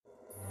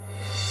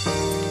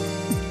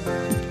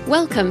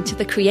Welcome to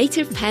the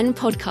Creative Pen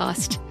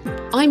podcast.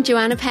 I'm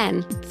Joanna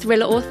Penn,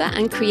 thriller author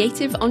and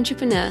creative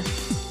entrepreneur,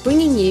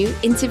 bringing you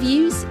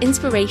interviews,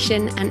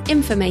 inspiration and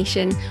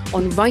information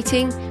on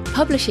writing,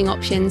 publishing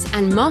options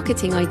and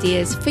marketing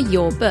ideas for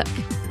your book.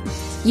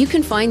 You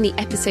can find the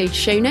episode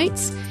show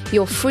notes,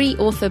 your free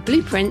author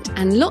blueprint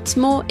and lots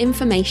more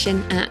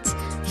information at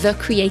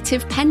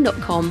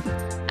thecreativepen.com,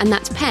 and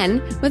that's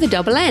pen with a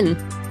double N.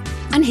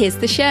 And here's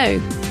the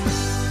show.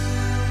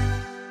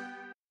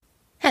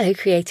 Hello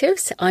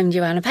creatives, I'm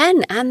Joanna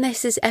Penn and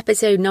this is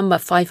episode number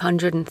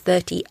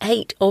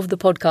 538 of the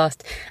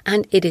podcast,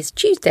 and it is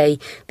Tuesday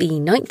the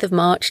 9th of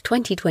March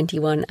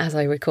 2021 as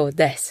I record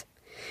this.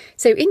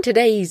 So in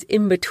today's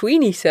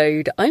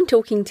in-between-isode, I'm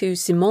talking to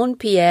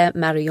Simon-Pierre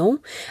Marion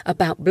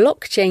about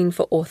blockchain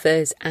for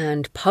authors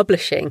and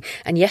publishing.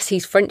 And yes,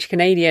 he's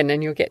French-Canadian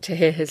and you'll get to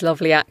hear his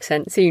lovely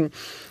accent soon.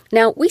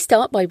 Now, we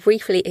start by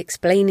briefly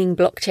explaining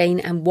blockchain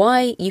and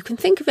why you can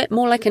think of it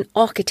more like an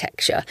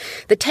architecture,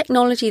 the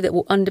technology that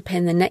will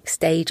underpin the next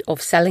stage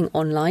of selling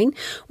online,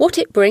 what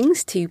it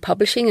brings to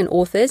publishing and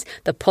authors,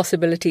 the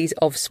possibilities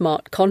of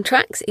smart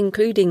contracts,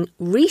 including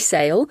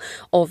resale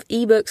of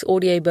ebooks,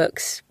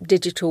 audiobooks,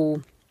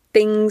 digital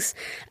things,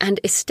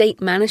 and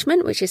estate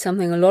management, which is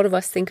something a lot of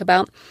us think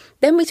about.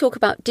 Then we talk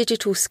about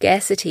digital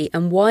scarcity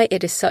and why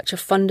it is such a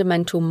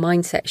fundamental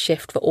mindset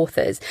shift for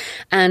authors.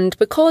 And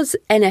because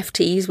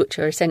NFTs, which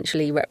are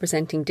essentially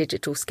representing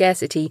digital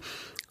scarcity,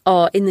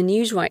 are in the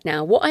news right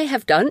now, what I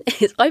have done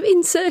is I've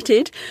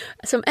inserted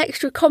some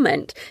extra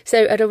comment.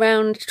 So at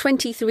around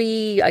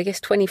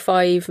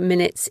 25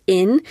 minutes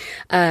in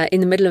the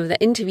middle of the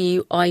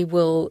interview, I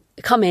will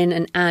come in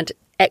and add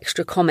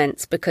extra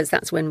comments because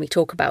that's when we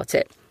talk about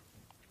it.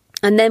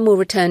 And then we'll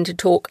return to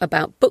talk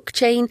about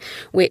blockchain,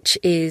 which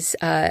is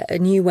a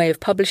new way of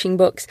publishing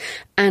books.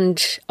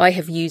 And I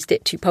have used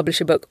it to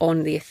publish a book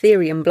on the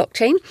Ethereum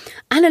blockchain,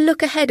 and a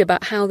look ahead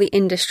about how the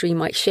industry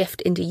might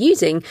shift into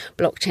using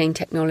blockchain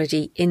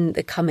technology in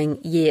the coming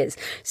years.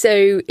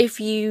 So if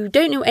you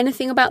don't know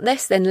anything about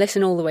this, then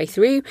listen all the way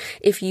through.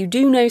 If you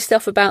do know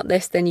stuff about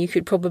this, then you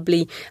could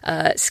probably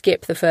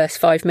skip the first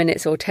 5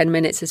 minutes or 10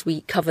 minutes as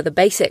we cover the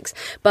basics.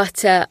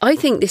 But I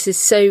think this is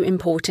so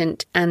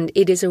important, and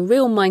it is a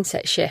real mindset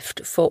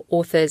shift for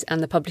authors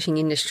and the publishing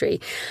industry.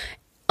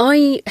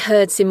 I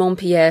heard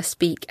Simon-Pierre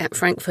speak at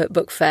Frankfurt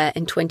Book Fair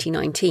in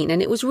 2019,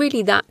 and it was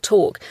really that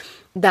talk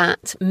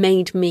that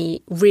made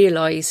me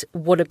realise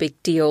what a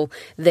big deal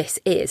this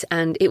is.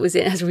 And it was,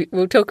 as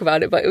we'll talk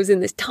about it, but it was in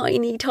this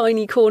tiny,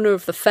 tiny corner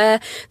of the fair.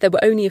 There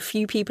were only a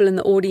few people in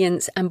the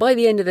audience. And by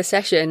the end of the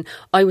session,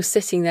 I was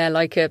sitting there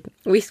like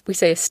we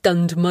say a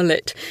stunned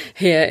mullet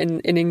here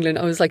in England.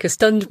 I was like a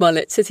stunned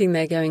mullet sitting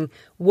there going,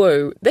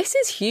 whoa, this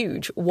is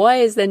huge. Why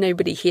is there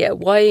nobody here?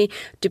 Why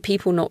do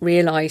people not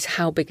realise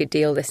how big a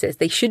deal this is?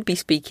 They should be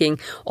speaking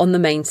on the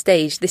main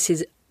stage. This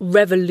is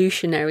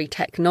revolutionary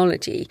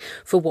technology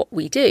for what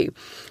we do.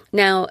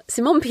 Now,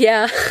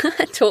 Simon-Pierre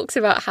talks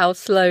about how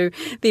slow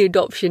the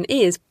adoption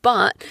is,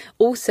 but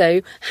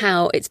also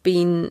how it's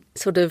been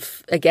sort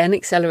of, again,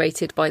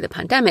 accelerated by the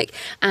pandemic,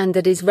 and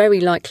that is very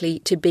likely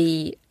to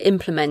be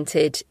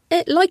implemented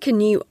like a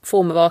new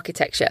form of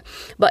architecture.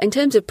 But in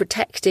terms of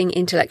protecting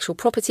intellectual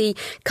property,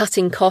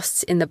 cutting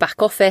costs in the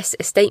back office,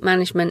 estate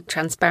management,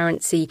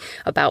 transparency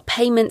about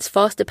payments,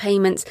 faster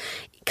payments,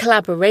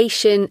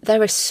 collaboration,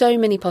 there are so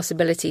many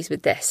possibilities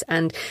with this,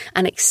 and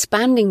an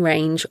expanding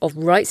range of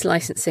rights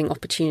licensing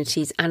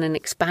opportunities and an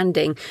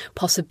expanding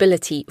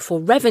possibility for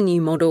revenue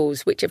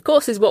models, which of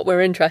course is what we're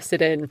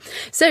interested in.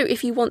 So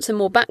if you want some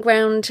more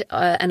background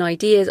and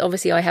ideas,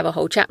 obviously I have a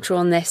whole chapter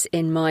on this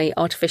in my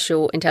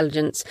artificial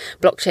intelligence,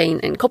 blockchain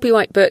and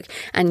copyright book,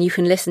 and you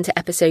can listen to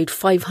episode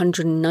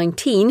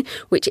 519,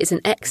 which is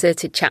an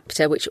excerpted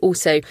chapter, which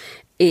also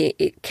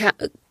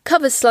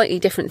covers slightly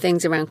different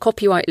things around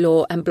copyright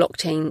law and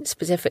blockchain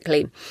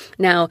specifically.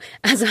 Now,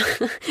 as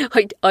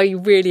I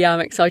really am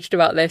excited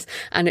about this,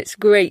 and it's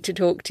great to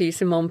talk to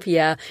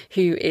Simon-Pierre,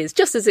 who is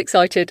just as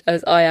excited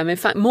as I am. In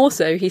fact, more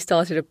so, he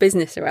started a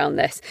business around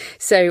this.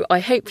 So I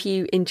hope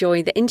you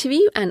enjoy the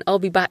interview, and I'll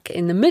be back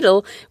in the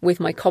middle with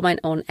my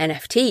comment on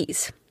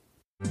NFTs.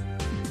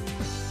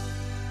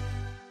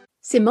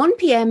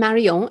 Simon-Pierre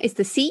Marion is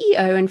the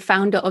CEO and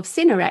founder of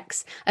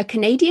Synorex, a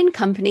Canadian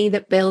company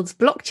that builds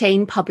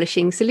blockchain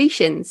publishing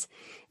solutions.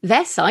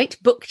 Their site,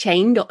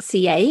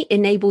 bookchain.ca,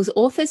 enables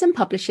authors and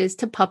publishers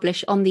to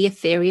publish on the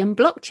Ethereum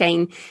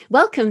blockchain.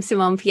 Welcome,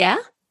 Simon-Pierre.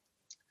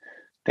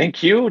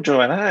 Thank you,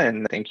 Joanna,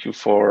 and thank you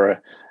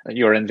for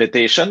your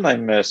invitation.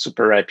 I'm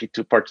super happy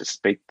to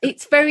participate.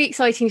 It's very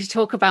exciting to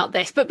talk about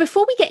this. But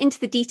before we get into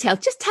the details,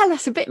 just tell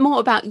us a bit more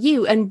about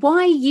you and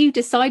why you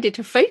decided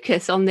to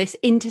focus on this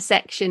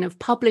intersection of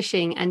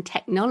publishing and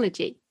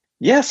technology.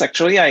 Yes,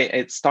 actually,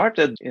 it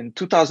started in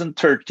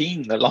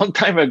 2013, a long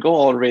time ago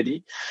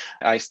already.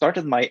 I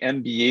started my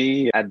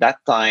MBA at that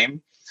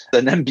time,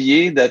 an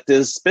MBA that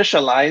is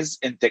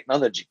specialized in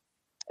technology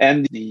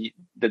and the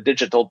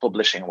digital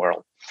publishing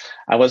world.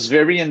 I was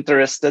very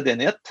interested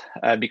in it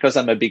because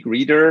I'm a big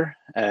reader,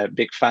 a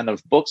big fan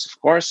of books, of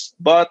course,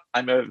 but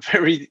I'm a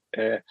very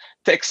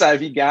tech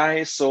savvy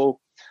guy. So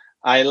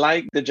I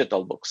like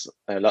digital books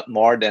a lot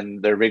more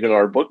than the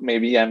regular book.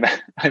 Maybe I'm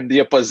I'm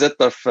the opposite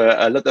of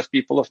a lot of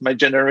people of my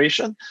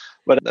generation,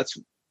 but that's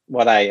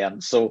what I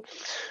am. So,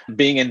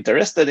 being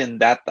interested in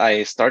that,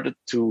 I started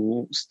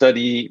to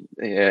study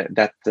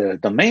that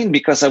domain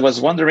because I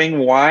was wondering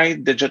why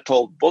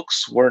digital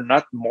books were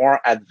not more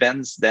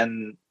advanced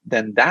than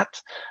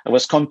that. I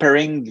was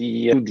comparing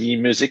the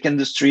music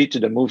industry to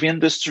the movie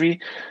industry,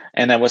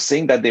 and I was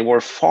saying that they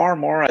were far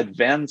more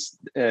advanced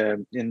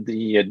in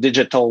the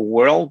digital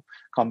world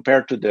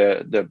compared to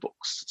the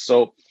books.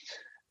 So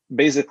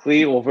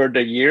basically, over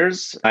the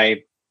years,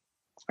 I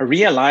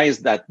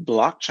realized that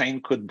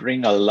blockchain could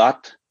bring a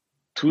lot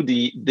to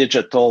the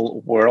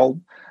digital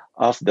world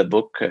of the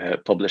book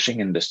publishing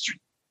industry.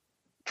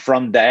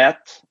 From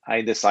that,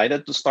 I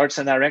decided to start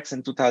SynRx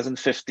in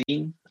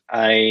 2015.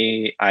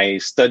 I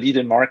studied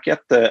the market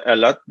a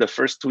lot the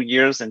first 2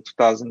 years in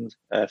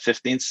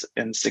 2015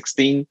 and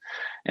 16.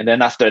 And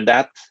then after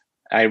that,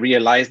 I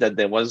realized that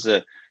there was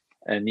a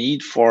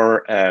need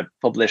for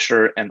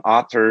publisher and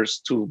authors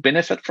to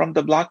benefit from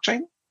the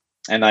blockchain.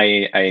 And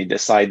I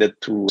decided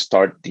to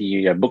start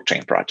the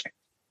blockchain project.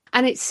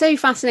 And it's so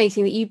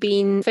fascinating that you've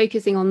been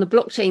focusing on the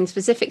blockchain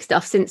specific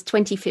stuff since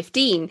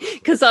 2015,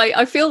 because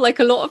I feel like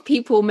a lot of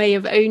people may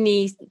have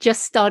only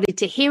just started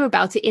to hear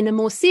about it in a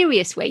more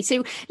serious way.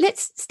 So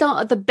let's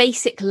start at the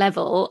basic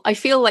level. I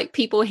feel like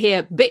people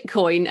hear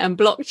Bitcoin and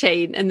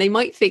blockchain and they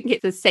might think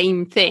it's the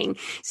same thing.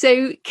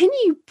 So can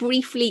you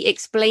briefly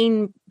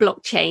explain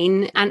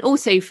blockchain? And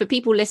also for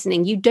people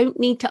listening, you don't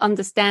need to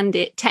understand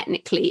it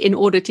technically in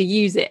order to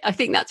use it. I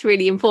think that's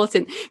really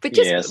important. But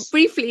just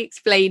briefly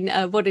explain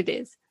what it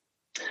is.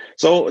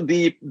 So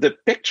the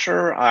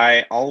picture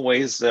I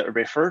always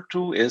refer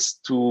to is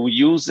to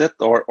use it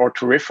or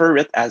to refer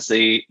it as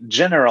a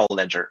general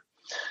ledger.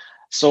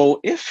 So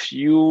if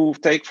you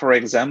take, for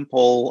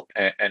example,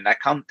 an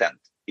accountant,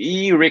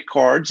 he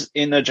records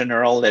in a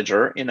general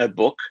ledger, in a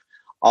book,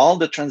 all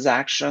the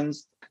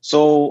transactions.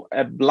 So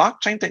a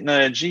blockchain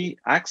technology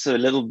acts a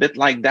little bit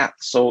like that.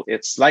 So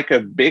it's like a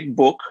big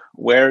book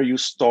where you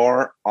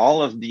store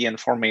all of the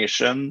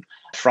information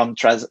from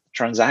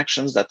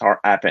transactions that are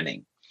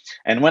happening.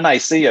 And when I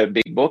say a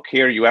big book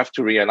here, you have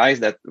to realize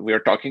that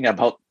we're talking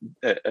about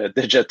a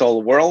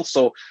digital world.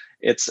 So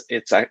it's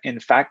in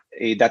fact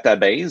a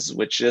database,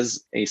 which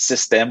is a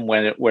system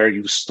where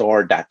you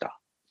store data.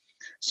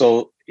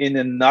 So in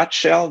a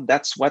nutshell,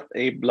 that's what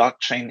a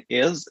blockchain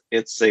is.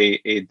 It's a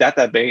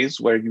database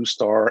where you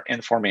store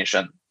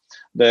information.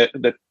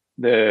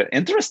 The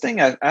interesting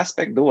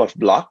aspect, though, of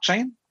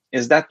blockchain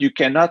is that you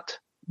cannot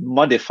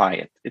modify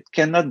it. It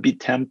cannot be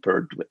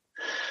tampered with.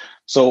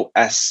 So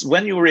as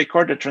when you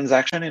record a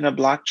transaction in a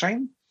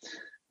blockchain,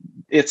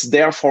 it's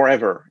there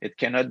forever. It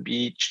cannot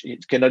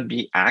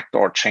be hacked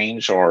or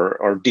changed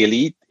or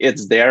delete.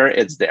 It's there.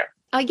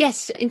 I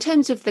guess in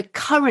terms of the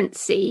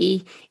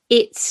currency,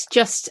 it's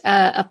just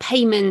a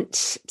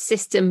payment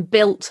system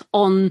built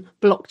on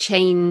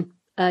blockchain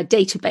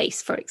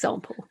database, for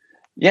example.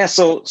 Yeah.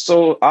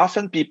 So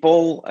often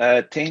people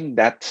think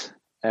that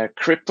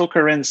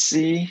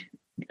cryptocurrency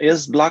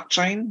is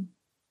blockchain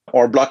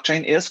or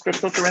blockchain is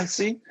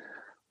cryptocurrency.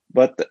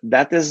 But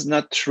that is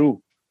not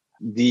true.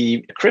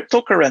 The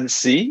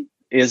cryptocurrency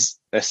is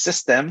a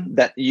system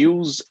that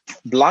uses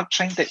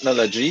blockchain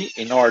technology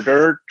in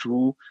order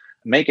to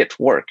make it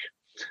work.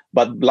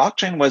 But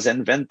blockchain was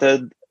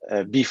invented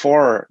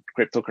before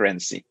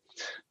cryptocurrency.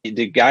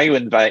 The guy who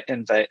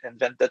invented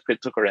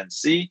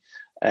cryptocurrency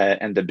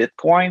and the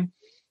Bitcoin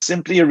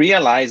simply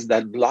realized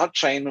that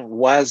blockchain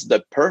was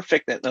the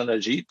perfect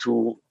technology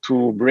to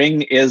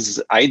bring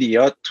his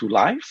idea to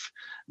life,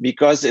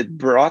 because it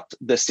brought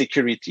the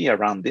security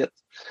around it.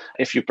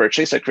 If you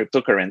purchase a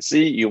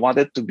cryptocurrency, you want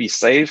it to be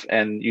safe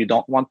and you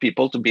don't want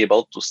people to be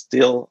able to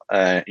steal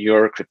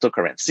your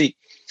cryptocurrency.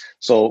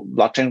 So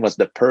blockchain was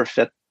the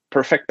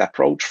perfect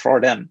approach for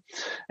them.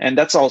 And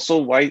that's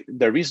also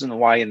the reason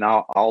why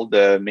now all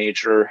the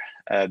major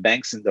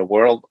banks in the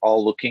world are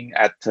looking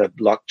at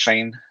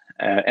blockchain,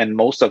 and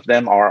most of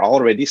them are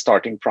already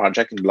starting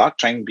projects in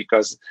blockchain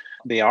because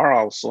they are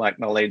also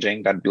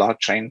acknowledging that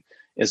blockchain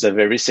is a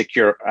very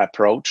secure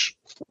approach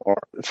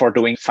for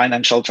doing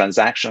financial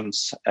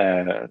transactions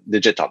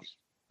digitally.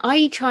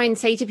 I try and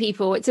say to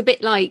people, it's a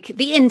bit like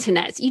the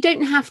internet. You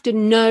don't have to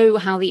know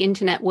how the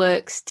internet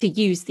works to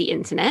use the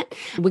internet.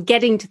 We're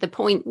getting to the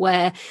point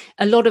where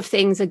a lot of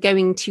things are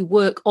going to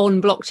work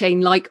on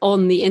blockchain, like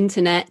on the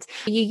internet.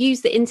 You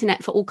use the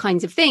internet for all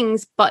kinds of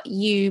things, but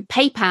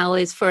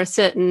PayPal is for a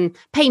certain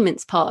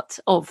payments part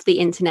of the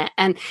internet.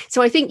 And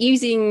so I think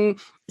using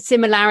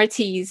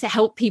similarities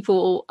help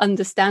people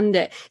understand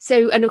it.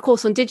 So, and of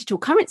course, on digital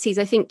currencies,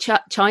 I think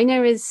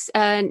China is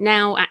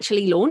now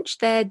actually launched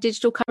their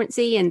digital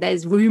currency, and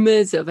there's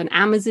rumors of an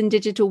Amazon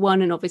digital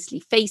one, and obviously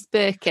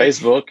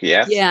Facebook.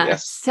 Yes. Yeah.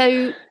 Yes.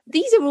 So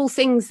these are all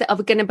things that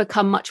are going to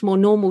become much more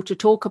normal to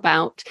talk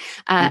about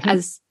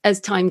as as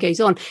time goes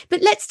on.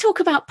 But let's talk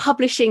about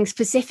publishing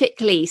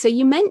specifically. So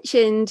you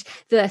mentioned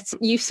that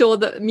you saw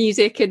that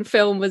music and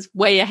film was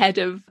way ahead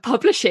of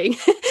publishing,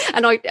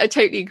 and I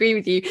totally agree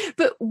with you.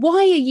 But why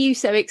are you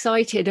so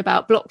excited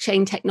about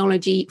blockchain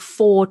technology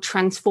for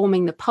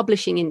transforming the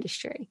publishing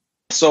industry?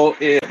 So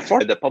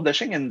for the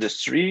publishing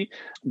industry,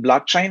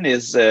 blockchain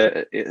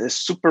is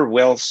super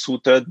well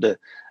suited.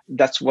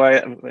 That's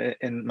why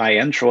in my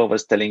intro, I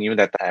was telling you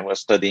that I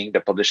was studying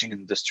the publishing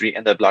industry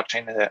and the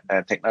blockchain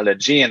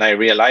technology, and I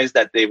realized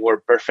that they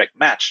were perfect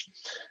match.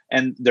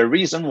 And the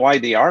reason why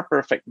they are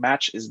perfect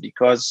match is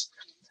because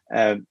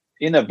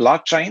in a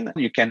blockchain,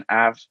 you can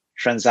have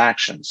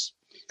transactions,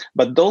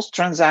 but those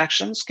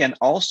transactions can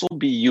also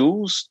be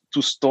used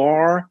to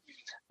store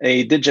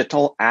a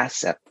digital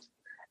asset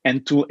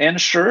and to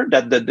ensure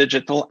that the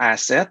digital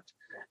asset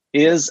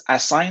is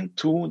assigned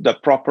to the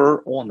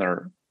proper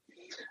owner.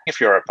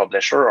 If you're a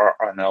publisher or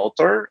an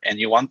author and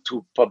you want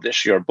to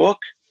publish your book,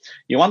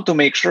 you want to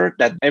make sure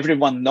that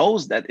everyone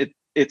knows that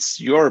it's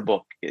your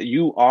book.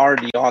 You are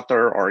the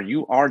author or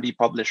you are the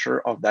publisher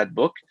of that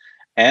book,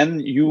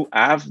 and you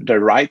have the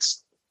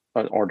rights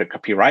or the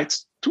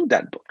copyrights to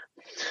that book.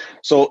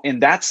 So in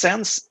that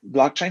sense,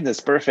 blockchain is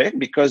perfect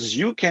because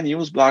you can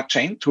use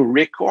blockchain to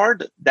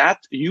record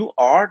that you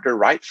are the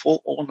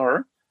rightful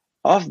owner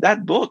of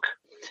that book.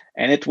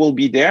 And it will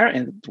be there,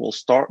 and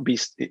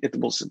it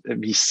will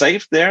be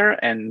safe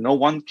there, and no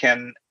one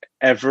can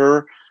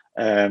ever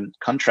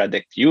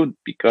contradict you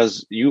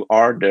because you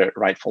are the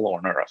rightful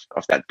owner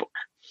of that book.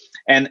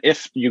 And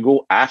if you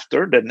go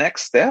after, the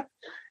next step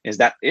is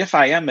that if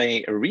I am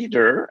a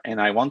reader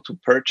and I want to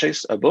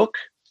purchase a book,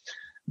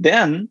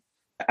 then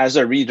as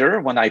a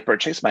reader, when I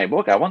purchase my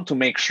book, I want to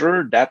make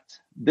sure that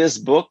this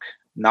book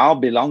now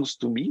belongs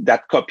to me.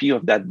 That copy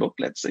of that book,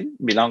 let's say,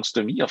 belongs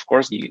to me. Of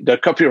course, the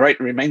copyright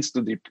remains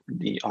to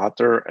the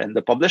author and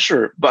the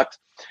publisher. But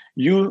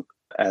you,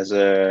 as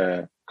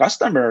a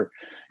customer,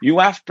 you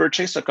have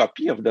purchased a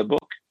copy of the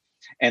book.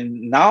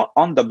 And now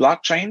on the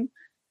blockchain,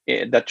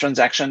 the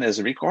transaction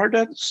is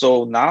recorded.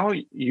 So now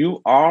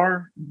you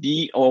are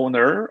the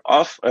owner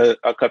of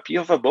a copy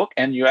of a book,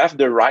 and you have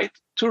the right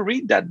to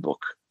read that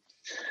book.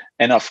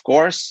 And of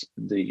course,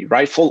 the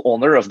rightful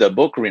owner of the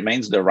book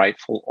remains the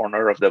rightful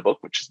owner of the book,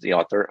 which is the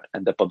author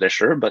and the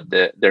publisher. But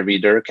the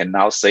reader can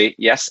now say,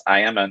 yes, I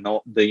am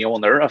the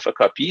owner of a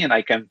copy, and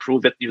I can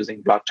prove it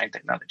using blockchain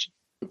technology.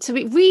 So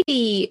it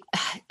really,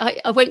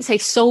 I won't say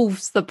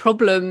solves the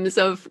problems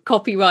of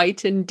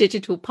copyright and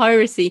digital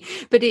piracy,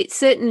 but it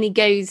certainly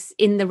goes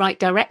in the right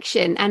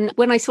direction. And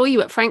when I saw you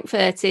at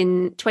Frankfurt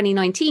in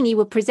 2019, you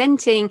were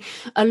presenting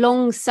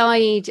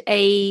alongside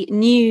a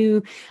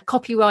new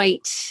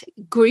copyright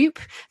group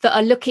that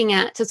are looking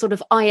at a sort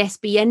of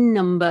ISBN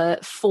number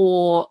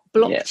for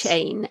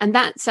blockchain. Yes. And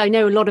I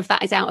know a lot of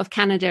that is out of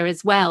Canada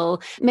as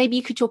well. Maybe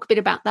you could talk a bit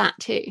about that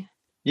too.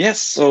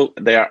 Yes, so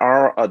there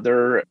are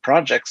other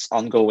projects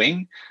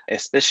ongoing,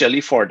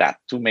 especially for that,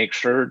 to make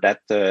sure that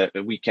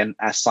we can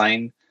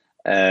assign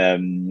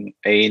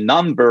a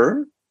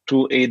number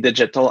to a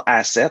digital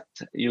asset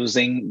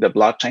using the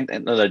blockchain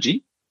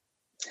technology,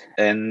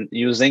 and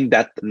using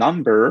that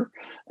number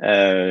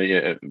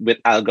with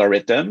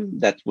algorithm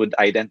that would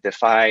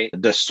identify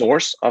the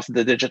source of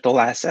the digital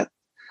asset.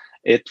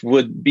 It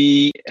would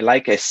be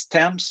like a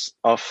stamps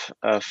of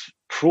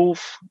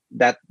proof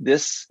that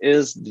this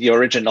is the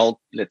original,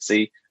 let's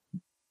say,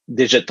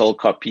 digital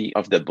copy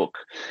of the book.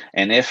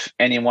 And if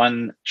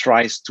anyone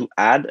tries to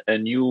add a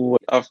new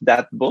of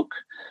that book,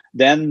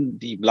 then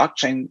the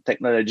blockchain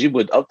technology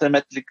would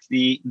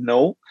automatically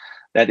know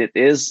that it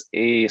is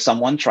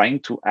someone trying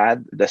to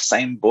add the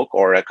same book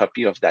or a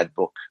copy of that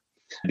book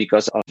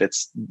because of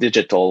its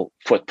digital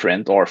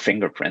footprint or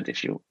fingerprint,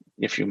 if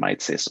you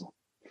might say so.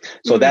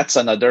 So that's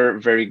another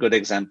very good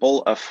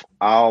example of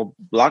how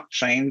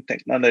blockchain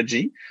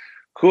technology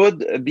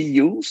could be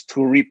used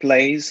to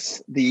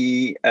replace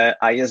the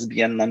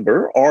ISBN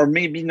number, or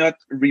maybe not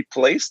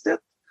replaced it,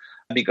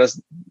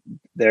 because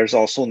there's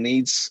also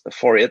needs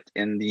for it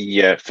in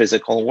the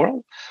physical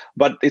world.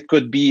 But it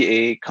could be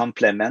a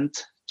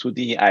complement to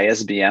the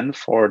ISBN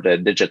for the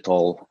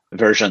digital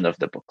version of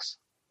the books.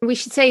 We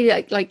should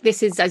say like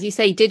this is, as you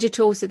say,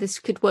 digital, so this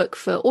could work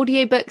for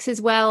audiobooks as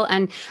well.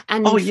 And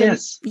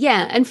yes.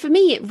 Yeah. And for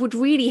me, it would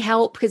really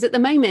help because at the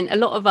moment, a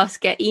lot of us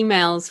get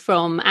emails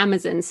from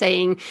Amazon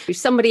saying, if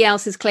somebody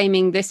else is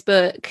claiming this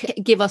book,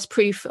 give us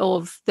proof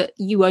of that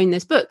you own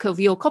this book, of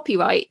your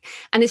copyright.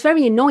 And it's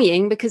very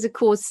annoying because, of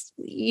course,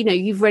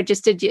 you've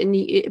registered,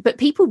 but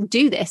people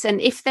do this. And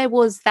if there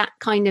was that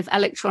kind of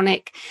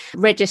electronic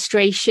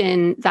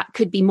registration that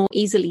could be more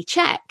easily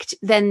checked,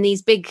 then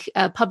these big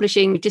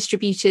publishing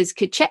distributors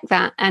could check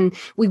that and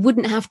we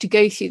wouldn't have to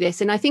go through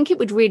this. And I think it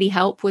would really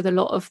help with a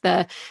lot of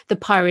the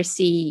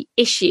piracy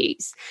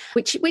issues,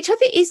 which I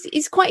think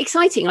is quite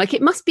exciting. Like,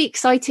 it must be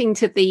exciting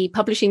to the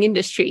publishing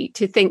industry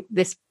to think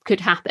this could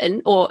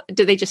happen, or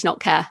do they just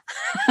not care?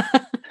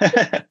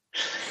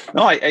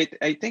 No,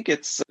 I think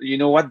it's,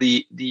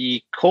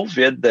 the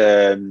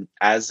COVID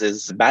has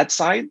its bad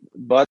side,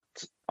 but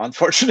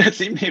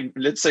unfortunately, maybe,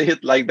 let's say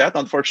it like that.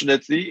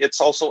 Unfortunately,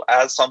 it's also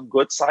has some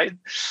good side.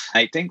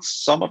 I think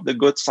some of the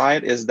good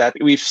side is that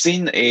we've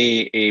seen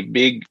a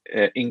big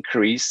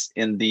increase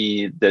in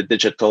the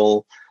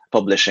digital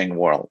publishing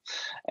world.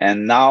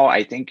 And now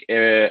I think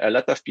a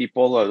lot of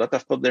people, a lot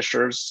of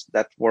publishers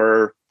that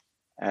were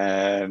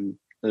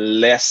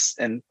less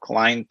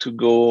inclined to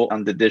go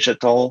on the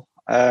digital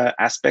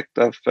aspect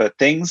of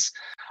things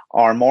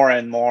are more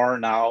and more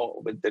now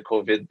with the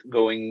COVID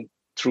going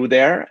through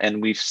there.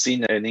 And we've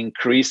seen an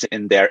increase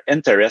in their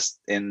interest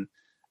in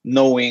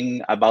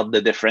knowing about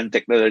the different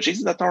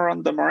technologies that are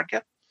on the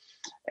market.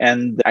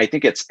 And I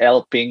think it's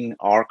helping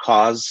our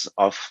cause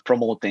of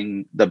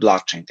promoting the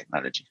blockchain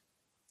technology.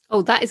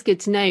 Oh, that is good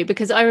to know,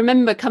 because I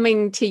remember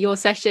coming to your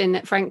session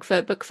at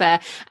Frankfurt Book Fair,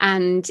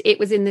 and it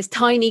was in this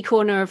tiny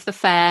corner of the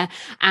fair,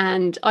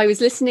 and I was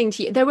listening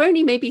to you. There were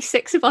only maybe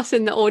 6 of us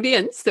in the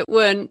audience that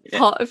weren't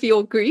part of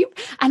your group.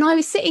 And I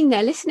was sitting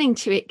there listening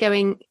to it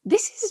going,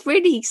 this is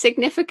really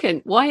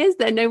significant. Why is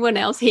there no one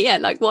else here?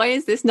 Like, why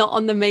is this not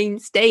on the main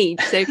stage?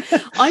 So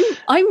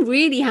I'm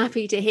really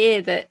happy to hear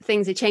that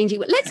things are changing.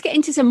 But let's get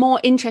into some more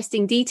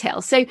interesting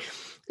details. So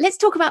let's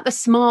talk about the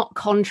smart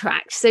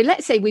contract. So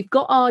let's say we've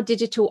got our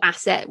digital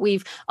asset,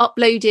 we've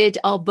uploaded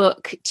our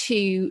book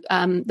to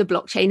the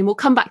blockchain, and we'll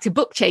come back to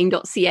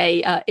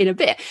bookchain.ca in a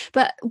bit.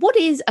 But what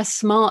is a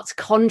smart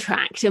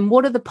contract, and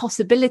what are the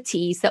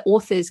possibilities that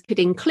authors could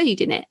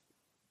include in it?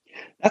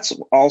 That's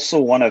also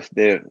one of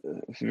the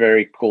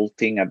very cool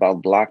thing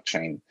about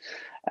blockchain,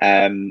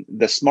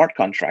 the smart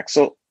contract.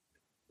 So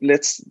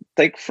let's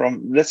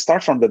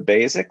start from the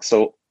basics.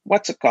 So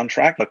what's a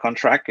contract? A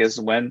contract is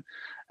when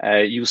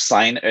you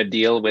sign a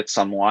deal with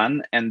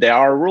someone and there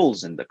are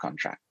rules in the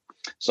contract.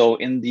 So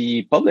in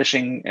the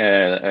publishing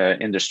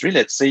industry,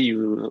 let's say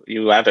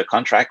you have a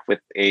contract with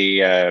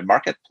a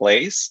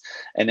marketplace,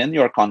 and in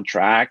your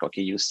contract,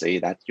 okay, you say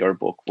that your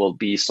book will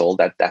be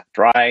sold at that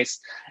price.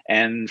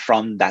 And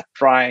from that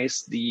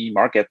price, the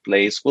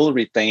marketplace will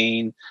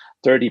retain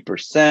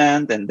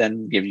 30% and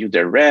then give you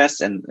the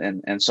rest, and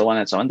so on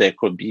and so on. There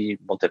could be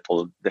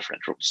multiple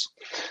different rules.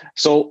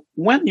 So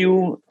when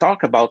you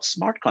talk about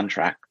smart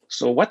contract,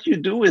 so what you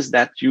do is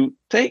that you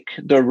take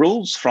the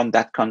rules from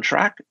that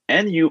contract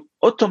and you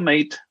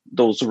automate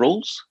those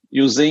rules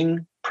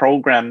using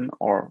program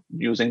or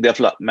using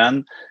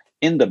development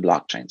in the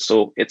blockchain.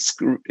 So it's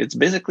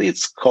basically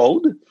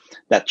code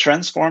that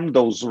transforms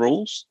those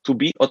rules to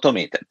be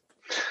automated.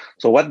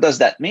 So what does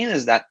that mean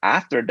is that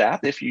after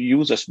that, if you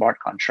use a smart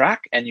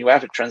contract and you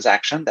have a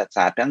transaction that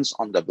happens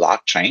on the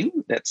blockchain,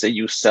 let's say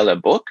you sell a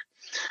book,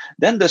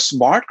 then the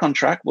smart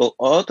contract will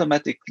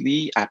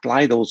automatically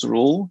apply those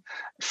rules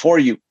for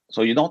you.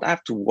 So you don't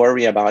have to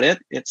worry about it.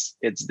 It's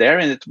there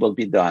and it will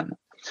be done.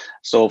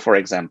 So for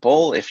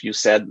example, if you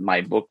said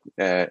my book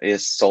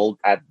is sold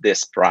at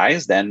this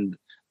price, then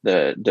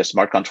the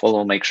smart contract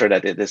will make sure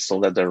that it is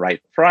sold at the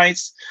right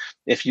price.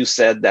 If you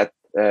said that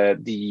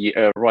the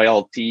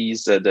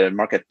royalties, the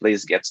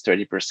marketplace gets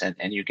 30%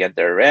 and you get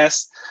the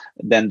rest,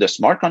 then the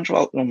smart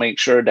contract will make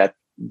sure that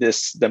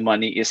the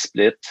money is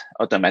split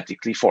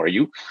automatically for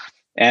you.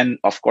 And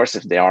of course,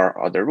 if there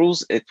are other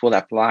rules, it will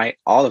apply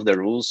all of the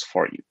rules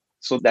for you.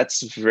 So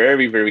that's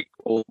very, very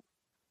cool,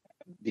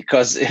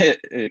 because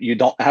you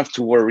don't have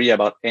to worry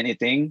about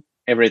anything.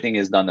 Everything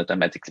is done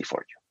automatically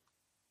for you.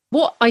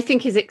 What I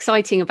think is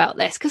exciting about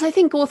this, because I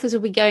think authors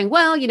will be going,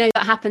 well,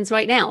 that happens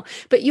right now.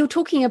 But you're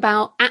talking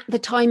about at the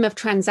time of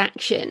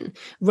transaction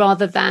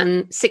rather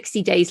than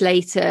 60 days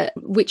later,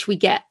 which we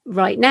get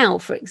right now,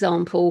 for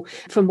example,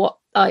 from what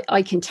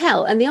I can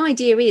tell. And the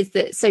idea is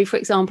that, so for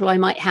example, I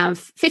might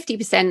have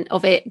 50%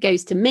 of it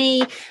goes to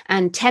me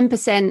and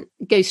 10%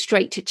 goes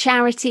straight to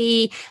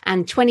charity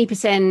and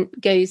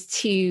 20% goes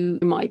to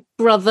my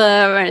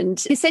brother.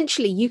 And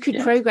essentially you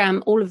could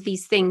program all of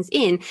these things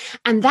in,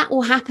 and that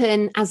will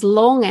happen as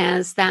long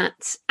as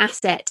that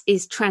asset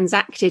is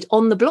transacted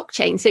on the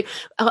blockchain. So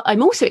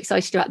I'm also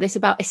excited about this,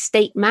 about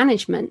estate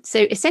management.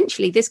 So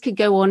essentially this could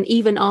go on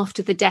even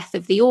after the death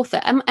of the author.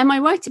 Am I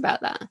right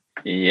about that?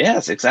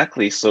 Yes,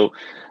 exactly. So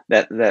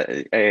that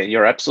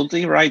you're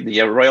absolutely right.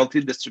 The royalty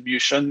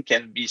distribution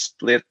can be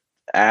split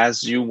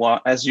as you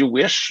want, as you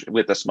wish.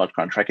 With a smart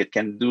contract, it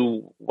can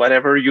do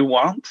whatever you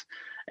want,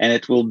 and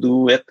it will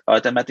do it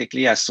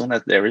automatically as soon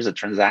as there is a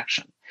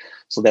transaction.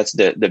 So that's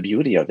the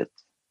beauty of it.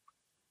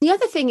 The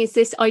other thing is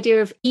this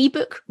idea of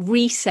ebook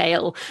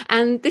resale.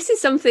 And this is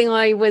something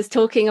I was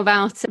talking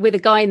about with a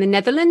guy in the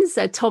Netherlands,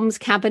 Tom's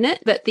Cabinet,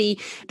 that the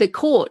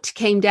court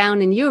came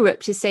down in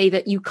Europe to say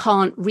that you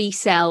can't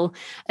resell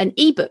an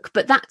ebook.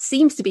 But that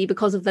seems to be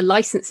because of the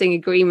licensing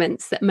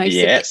agreements that most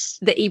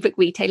of the ebook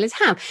retailers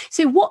have.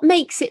 So what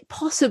makes it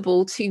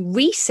possible to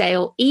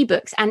resale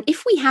ebooks? And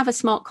if we have a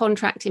smart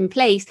contract in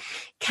place,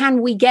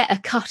 can we get a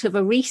cut of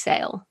a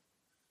resale?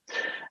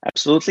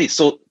 Absolutely.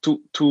 So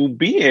to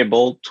be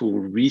able to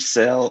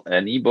resell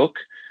an ebook,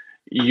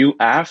 you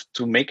have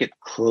to make it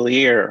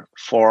clear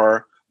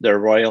for the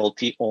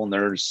royalty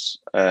owners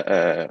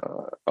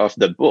of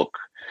the book.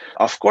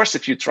 Of course,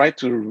 if you try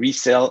to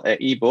resell an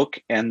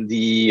ebook and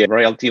the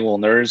royalty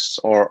owners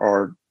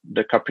or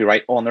the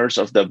copyright owners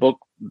of the book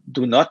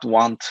do not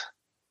want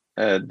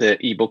the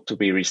ebook to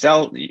be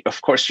resell,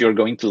 of course, you're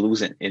going to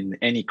lose in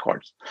any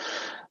court.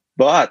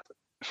 But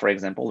for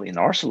example, in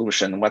our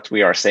solution, what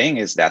we are saying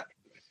is that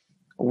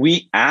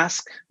we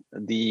ask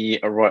the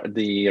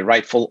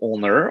rightful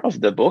owner of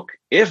the book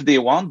if they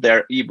want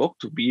their ebook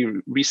to be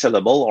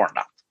resellable or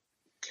not.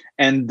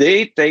 And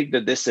they take the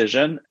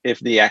decision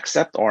if they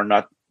accept or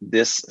not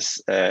this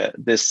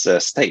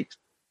state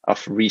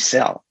of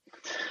resell.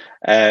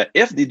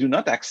 If they do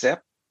not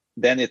accept,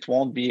 then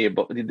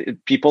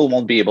people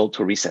won't be able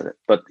to resell it.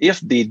 But if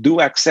they do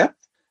accept,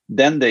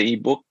 then the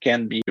ebook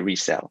can be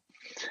resell.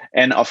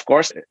 And of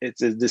course,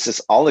 this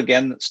is all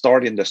again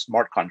stored in the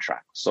smart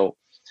contract. So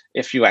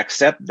if you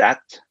accept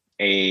that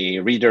a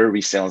reader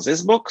resells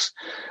his books,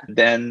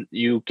 then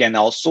you can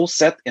also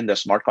set in the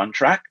smart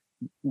contract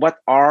what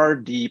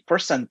are the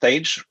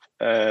percentage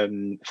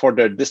for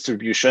the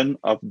distribution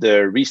of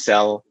the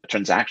resell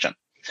transaction.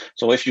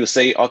 So if you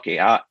say, okay,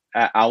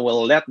 I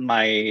will let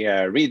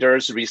my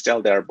readers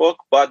resell their book,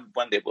 but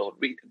when they will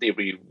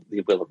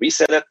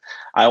resell it,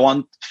 I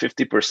want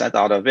 50%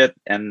 out of it,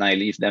 and I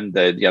leave them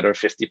the other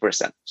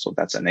 50%. So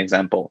that's an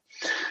example.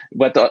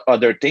 But the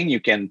other thing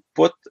you can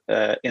put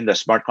in the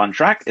smart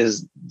contract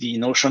is the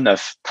notion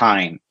of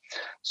time.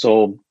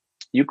 So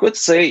you could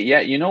say, yeah,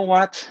 you know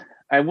what?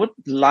 I would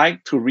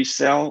like to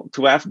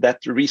have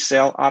that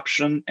resell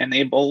option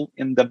enabled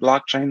in the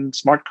blockchain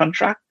smart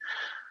contract.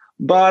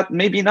 But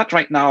maybe not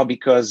right now,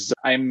 because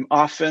I'm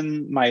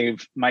often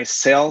my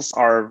sales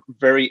are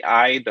very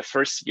high the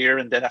first year,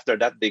 and then after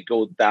that they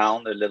go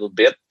down a little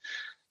bit.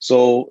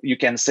 So you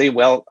can say,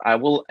 well, I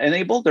will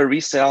enable the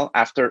resell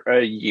after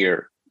a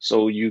year.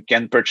 So you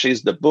can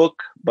purchase the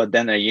book, but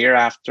then a year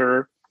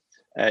after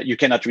you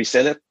cannot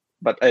resell it.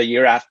 But a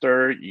year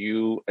after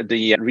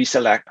the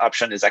resell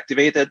option is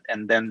activated,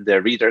 and then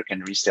the reader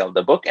can resell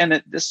the book,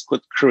 and this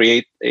could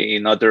create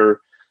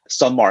another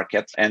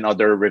sub-market and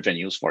other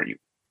revenues for you.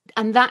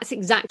 And that's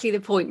exactly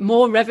the point.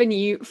 More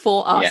revenue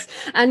for us.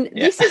 Yeah. And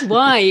this is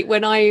why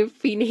when I've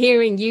been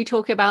hearing you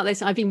talk about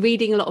this, I've been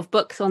reading a lot of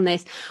books on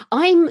this,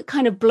 I'm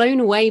kind of blown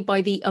away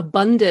by the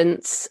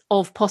abundance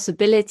of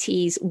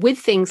possibilities with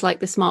things like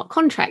the smart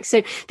contract.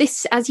 So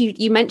this, as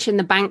you mentioned,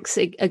 the banks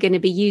are going to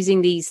be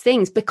using these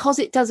things because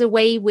it does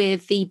away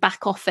with the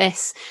back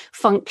office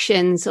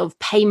functions of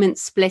payment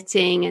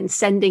splitting and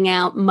sending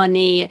out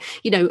money,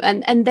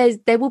 and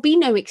there will be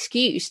no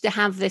excuse to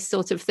have this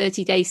sort of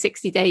 30 days,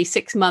 60 days,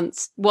 6 months,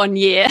 1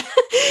 year,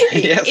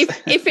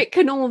 if it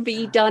can all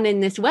be done in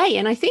this way.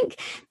 And I think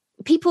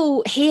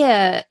people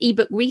hear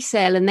ebook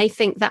resale and they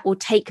think that will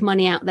take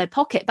money out of their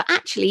pocket, but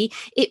actually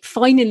it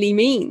finally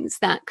means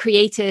that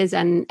creators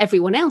and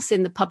everyone else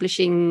in the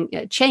publishing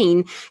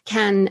chain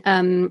can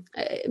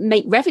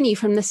make revenue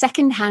from the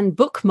secondhand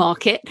book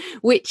market,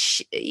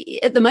 which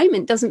at the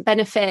moment doesn't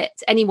benefit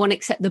anyone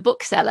except the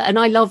bookseller. And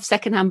I love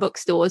secondhand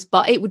bookstores,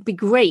 but it would be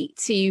great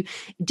to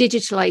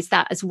digitalize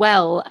that as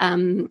well.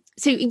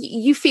 So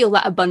you feel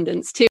that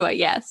abundance too, I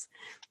guess.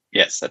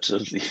 Yes,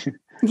 absolutely.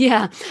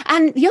 Yeah.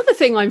 And the other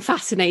thing I'm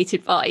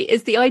fascinated by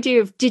is the idea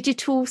of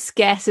digital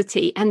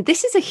scarcity. And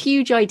this is a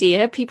huge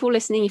idea. People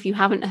listening, if you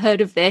haven't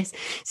heard of this.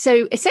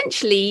 So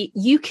essentially,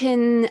 you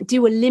can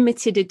do a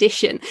limited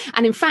edition.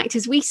 And in fact,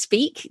 as we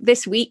speak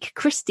this week,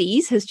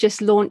 Christie's has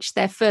just launched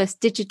their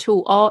first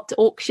digital art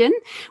auction,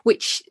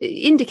 which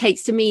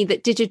indicates to me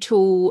that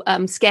digital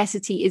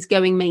scarcity is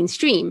going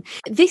mainstream.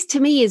 This to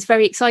me is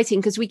very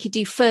exciting because we could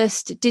do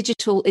first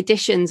digital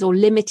editions or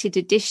limited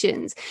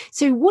editions.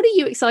 So what are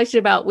you excited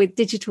about with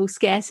digital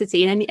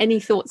scarcity, and any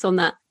thoughts on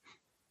that?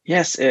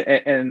 Yes,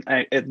 and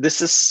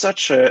this is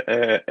such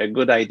a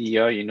good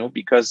idea,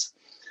 because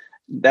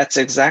that's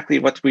exactly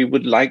what we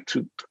would like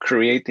to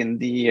create in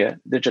the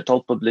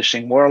digital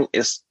publishing world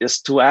is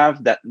to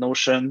have that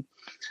notion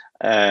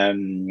of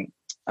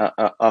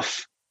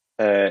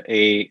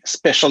a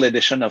special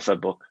edition of a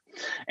book.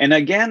 And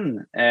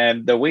again,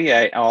 the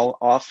way I'll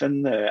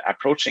often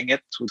approaching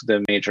it to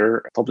the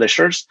major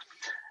publishers,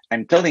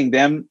 I'm telling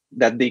them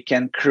that they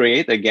can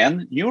create,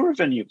 again, new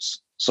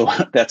revenues. So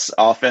that's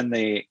often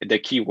the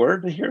key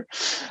word here.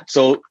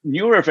 So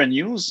new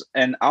revenues,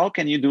 and how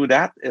can you do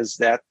that is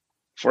that,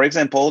 for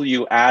example,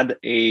 you add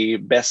a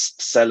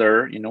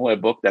bestseller, a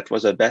book that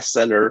was a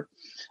bestseller,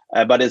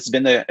 but it's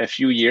been a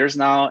few years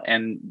now,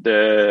 and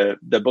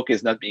the book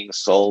is not being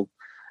sold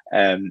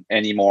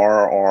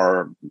anymore,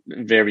 or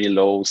very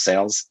low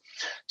sales.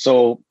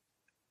 So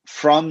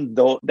from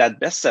that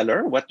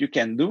bestseller, what you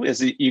can do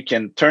is you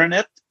can turn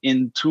it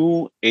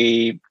into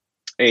a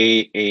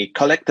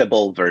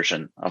collectible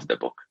version of the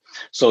book.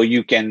 So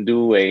you can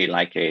do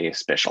a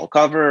special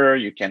cover.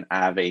 You can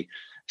have a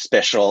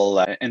special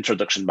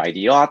introduction by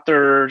the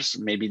authors.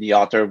 Maybe the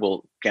author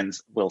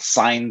will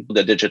sign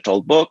the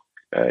digital book.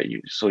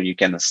 So you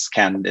can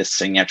scan this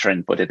signature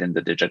and put it in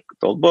the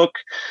digital book.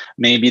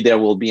 Maybe there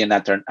will be an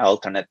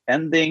alternate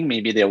ending.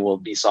 Maybe there will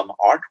be some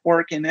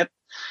artwork in it.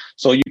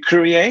 So you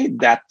create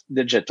that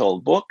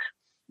digital book,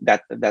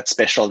 that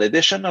special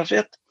edition of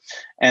it.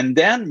 And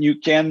then you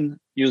can,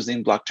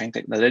 using blockchain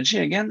technology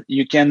again,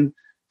 you can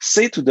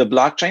say to the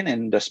blockchain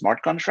and the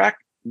smart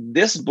contract,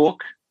 this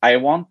book, I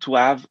want to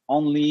have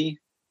only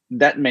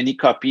that many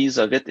copies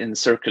of it in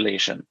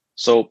circulation.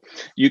 So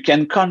you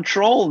can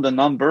control the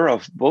number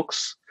of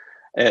books,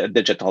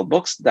 digital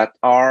books that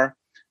are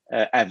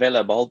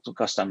available to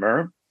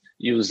customer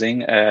using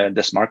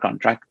the smart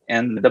contract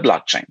and the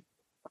blockchain.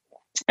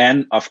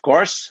 And of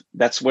course,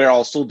 that's where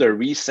also the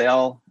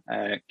resale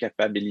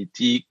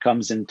capability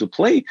comes into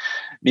play,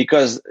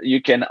 because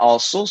you can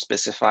also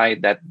specify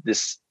that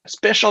this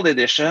special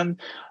edition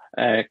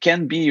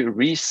can be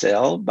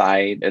resale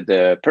by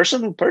the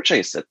person who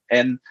purchased it.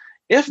 And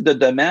if the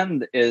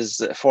demand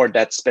is for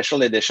that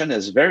special edition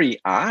is very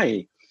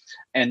high,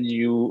 and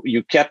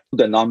you kept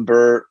the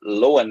number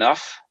low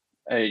enough,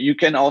 you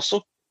can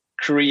also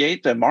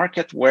create a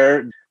market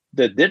where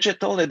the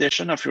digital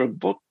edition of your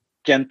book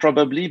can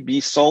probably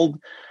be sold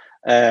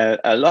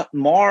a lot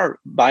more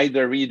by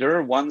the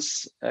reader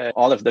once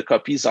all of the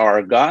copies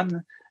are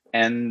gone,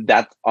 and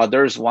that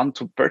others want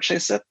to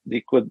purchase it.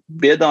 They could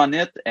bid on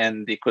it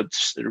and they could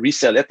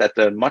resell it at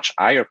a much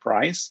higher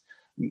price.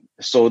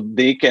 So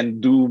they can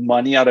do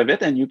money out of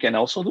it, and you can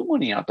also do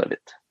money out of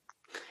it.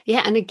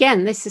 Yeah. And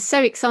again, this is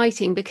so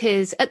exciting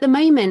because at the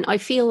moment, I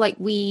feel like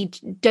we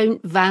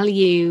don't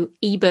value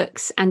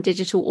ebooks and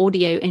digital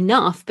audio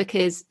enough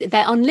because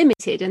they're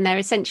unlimited and they're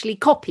essentially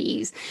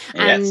copies.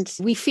 And Yes.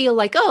 we feel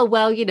like, oh,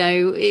 well, you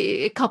know,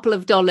 a couple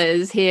of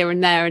dollars here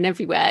and there and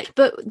everywhere.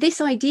 But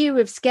this idea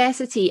of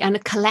scarcity and a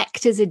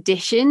collector's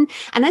edition,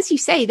 and as you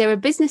say, there are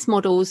business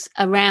models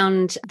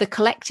around the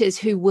collectors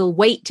who will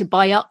wait to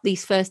buy up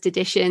these first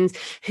editions,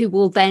 who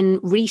will then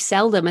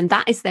resell them. And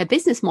that is their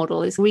business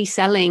model, is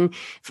reselling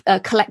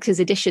collector's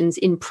editions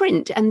in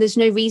print, and there's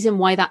no reason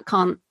why that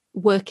can't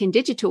work in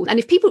digital. And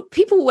if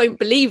people won't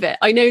believe it,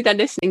 I know they're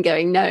listening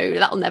going, no,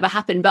 that'll never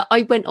happen. But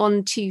I went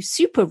on to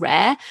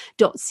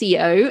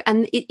superrare.co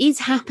and it is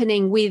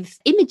happening with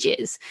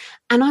images.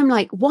 And I'm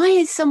like, why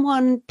is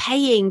someone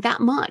paying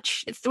that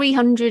much,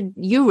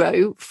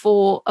 €300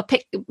 for a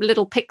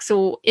little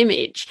pixel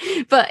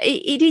image? But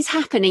it is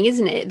happening,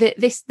 isn't it?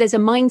 There's a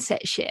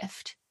mindset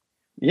shift.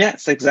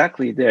 Yes,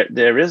 exactly.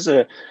 There is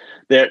a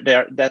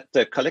that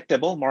the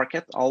collectible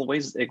market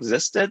always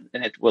existed,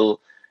 and it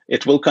will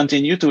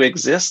continue to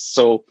exist.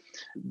 So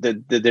the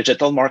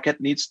digital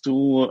market needs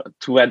to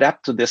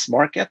adapt to this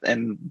market,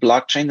 and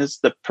blockchain is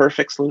the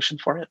perfect solution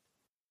for it.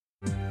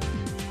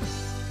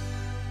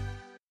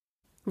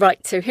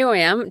 Right, so here I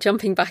am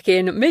jumping back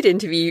in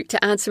mid-interview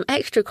to add some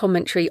extra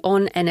commentary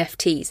on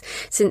NFTs,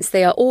 since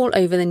they are all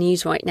over the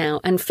news right now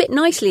and fit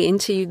nicely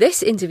into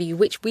this interview,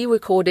 which we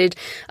recorded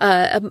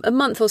a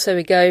month or so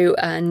ago,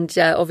 and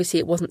obviously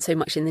it wasn't so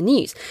much in the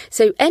news.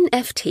 So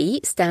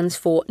NFT stands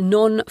for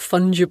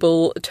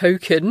non-fungible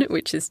token,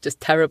 which is just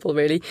terrible,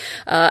 really.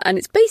 And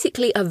it's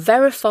basically a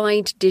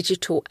verified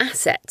digital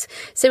asset.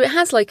 So it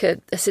has like a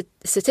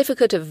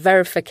certificate of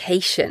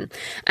verification.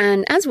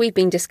 And as we've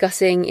been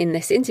discussing in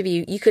this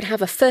interview, you could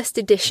have a first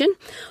edition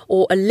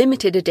or a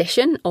limited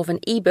edition of an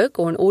ebook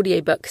or an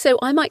audiobook. So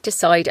I might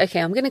decide,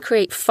 okay, I'm going to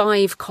create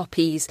 5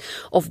 copies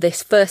of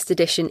this first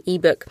edition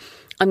ebook.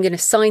 I'm going to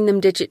sign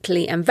them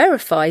digitally and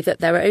verify that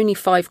there are only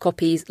 5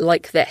 copies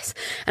like this.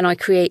 And I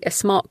create a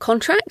smart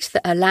contract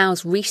that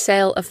allows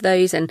resale of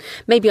those. And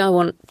maybe I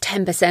want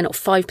 10% or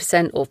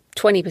 5% or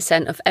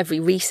 20% of every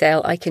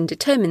resale. I can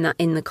determine that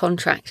in the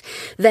contract.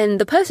 Then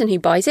the person who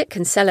buys it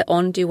can sell it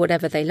on, do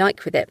whatever they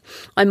like with it.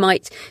 I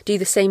might do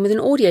the same with an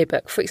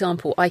audiobook. For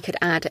example, I could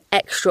add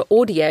extra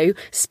audio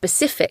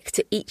specific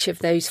to each of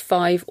those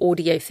 5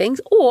 audio things,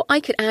 or I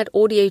could add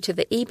audio to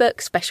the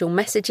ebook, special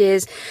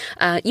messages.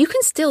 You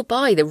can still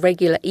buy the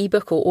regular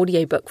ebook or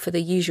audiobook for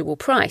the usual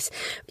price.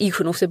 You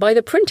can also buy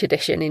the print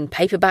edition in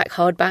paperback,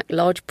 hardback,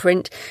 large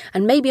print,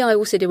 and maybe I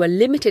also do a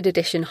limited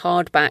edition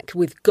hardback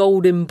with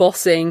gold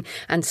embossing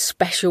and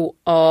special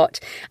art.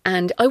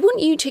 And I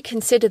want you to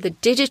consider the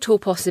digital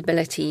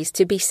possibilities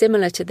to be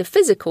similar to the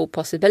physical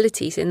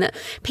possibilities, in that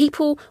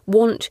people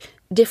want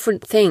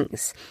different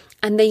things,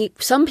 and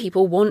some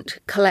people want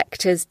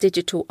collectors'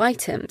 digital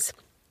items.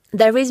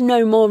 There is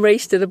no more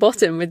race to the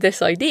bottom with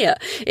this idea.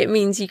 It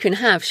means you can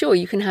have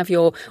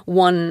your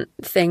one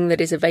thing that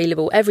is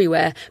available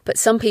everywhere, but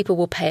some people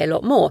will pay a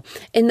lot more.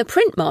 In the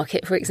print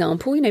market, for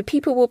example,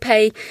 people will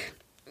pay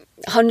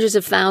hundreds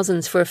of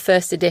thousands for a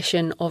first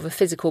edition of a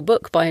physical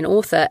book by an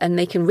author, and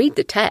they can read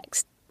the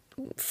text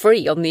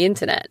free on the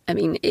internet. I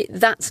mean,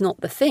 that's not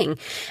the thing.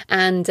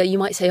 And you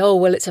might say, oh,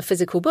 well, it's a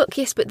physical book.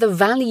 Yes, but the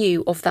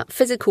value of that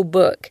physical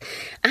book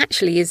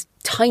actually is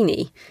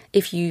tiny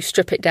if you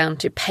strip it down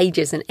to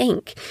pages and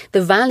ink.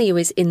 The value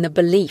is in the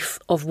belief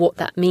of what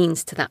that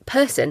means to that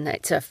person.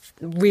 It's a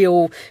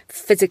real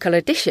physical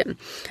edition.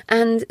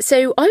 And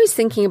so I was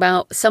thinking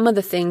about some of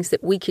the things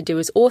that we could do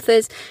as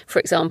authors. For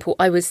example,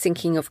 I was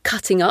thinking of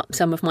cutting up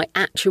some of my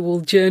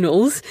actual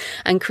journals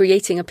and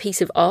creating a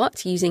piece of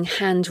art using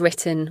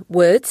handwritten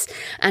words,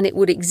 and it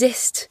would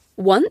exist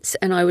once,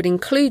 and I would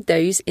include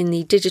those in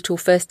the digital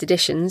first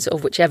editions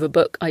of whichever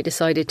book I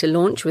decided to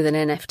launch with an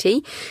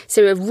NFT.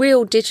 So a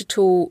real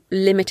digital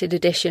limited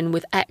edition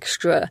with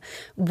extra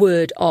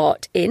word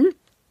art in.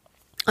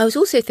 I was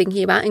also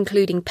thinking about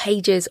including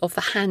pages of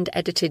the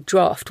hand-edited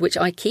draft, which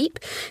I keep.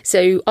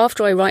 So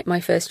after I write my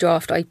first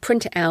draft, I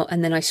print it out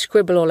and then I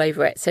scribble all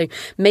over it. So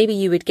maybe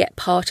you would get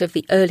part of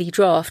the early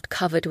draft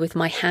covered with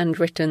my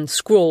handwritten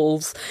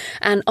scrawls.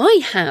 And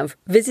I have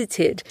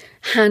visited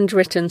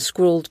handwritten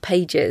scrawled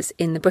pages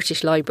in the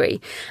British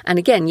Library. And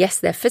again, yes,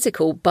 they're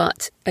physical,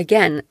 but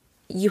again,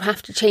 you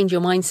have to change your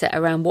mindset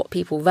around what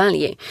people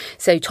value.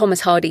 So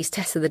Thomas Hardy's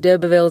Tess of the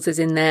D'Urbervilles is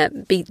in there,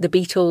 the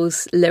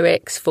Beatles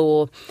lyrics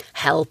for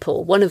Help,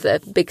 or one of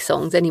the big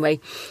songs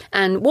anyway.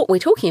 And what we're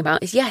talking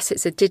about is, yes,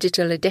 it's a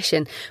digital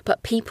edition,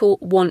 but people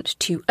want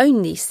to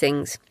own these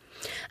things.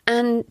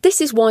 And this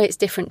is why it's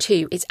different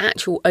too. It's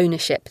actual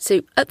ownership.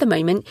 So at the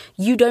moment,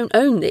 you don't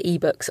own the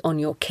ebooks on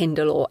your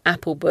Kindle or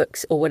Apple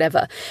Books or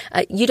whatever.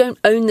 You don't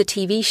own the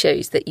TV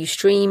shows that you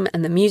stream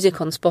and the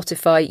music on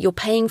Spotify. You're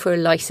paying for a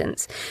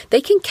license.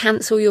 They can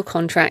cancel your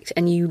contract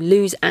and you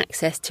lose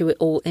access to it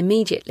all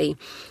immediately.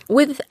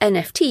 With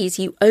NFTs,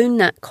 you own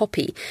that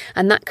copy,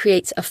 and that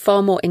creates a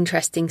far more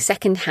interesting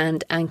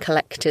second-hand and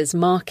collector's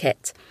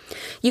market.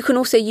 You can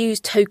also use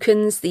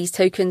these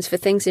tokens for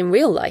things in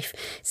real life.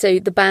 So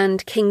the band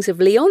Kings of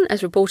Leon,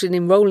 as reported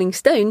in Rolling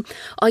Stone,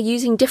 are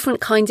using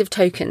different kinds of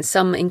tokens.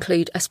 Some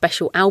include a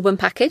special album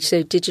package,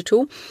 so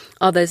digital.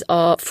 Others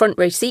are front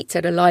row seats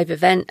at a live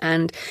event,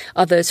 and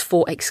others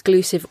for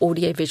exclusive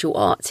audiovisual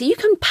art. So you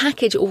can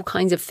package all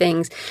kinds of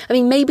things. I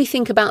mean, maybe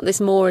think about this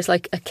more as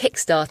like a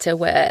Kickstarter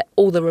where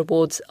all the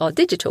rewards are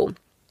digital.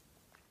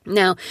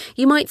 Now,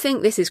 you might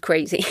think this is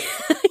crazy.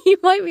 You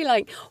might be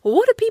like, well,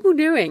 what are people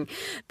doing?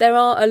 There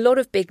are a lot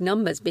of big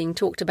numbers being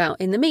talked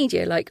about in the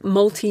media, like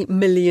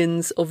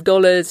multi-millions of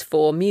dollars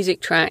for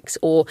music tracks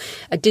or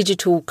a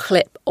digital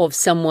clip of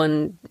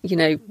someone,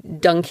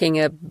 dunking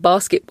a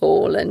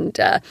basketball, and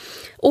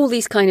all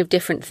these kind of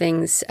different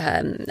things,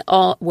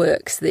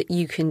 artworks that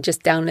you can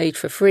just download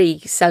for free,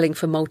 selling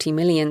for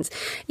multi-millions,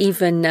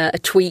 even a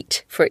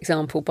tweet, for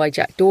example, by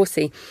Jack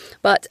Dorsey.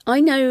 But I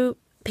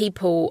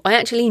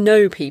actually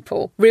know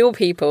people, real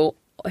people,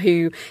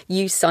 who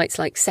use sites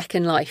like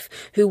Second Life,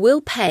 who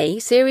will pay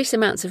serious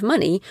amounts of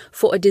money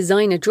for a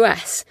designer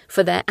dress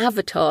for their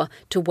avatar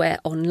to wear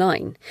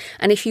online.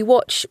 And if you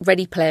watch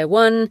Ready Player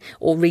One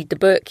or read the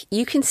book,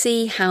 you can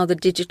see how the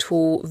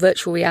digital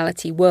virtual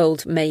reality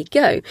world may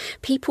go.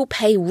 People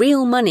pay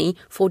real money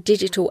for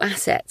digital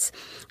assets.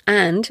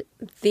 And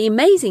the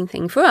amazing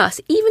thing for us,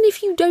 even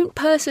if you don't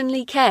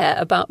personally care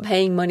about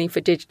paying money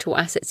for digital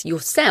assets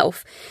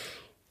yourself,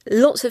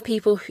 lots of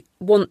people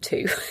want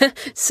to,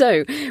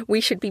 so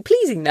we should be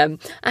pleasing them.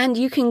 And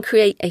you can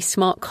create a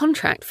smart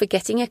contract for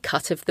getting a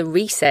cut of the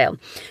resale.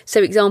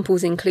 So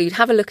examples include,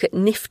 have a look at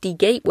Nifty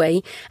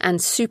Gateway and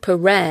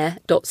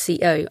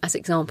superrare.co as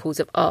examples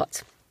of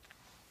art.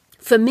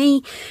 For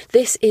me,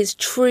 this is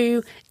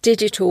true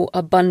digital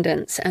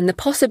abundance, and the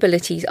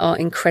possibilities are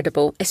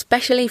incredible,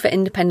 especially for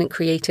independent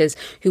creators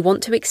who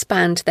want to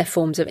expand their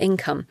forms of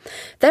income.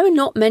 There are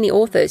not many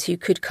authors who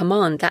could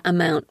command that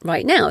amount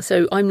right now,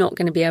 so I'm not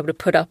going to be able to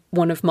put up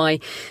one of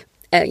my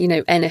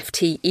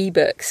NFT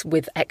ebooks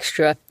with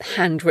extra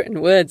handwritten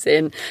words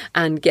in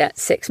and get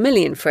 6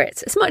 million for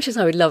it. As much as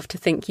I would love to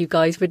think you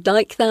guys would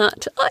like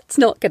that, it's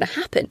not going to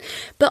happen.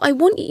 But I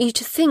want you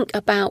to think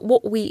about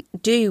what we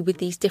do with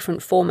these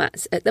different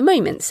formats at the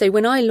moment. So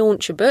when I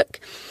launch a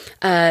book,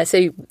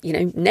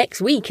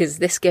 next week as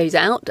this goes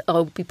out,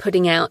 I'll be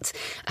putting out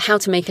How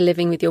to Make a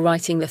Living with Your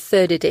Writing, the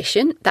 3rd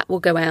edition. That will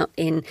go out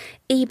in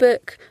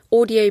ebook,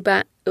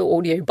 audiobook,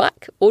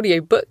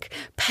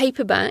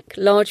 paperback,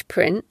 large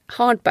print,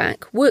 hardback,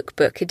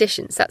 workbook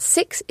editions. That's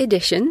 6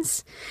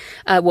 editions.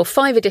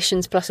 5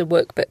 editions plus a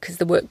workbook, because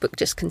the workbook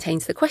just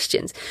contains the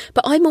questions.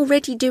 But I'm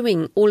already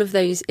doing all of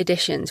those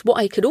editions. What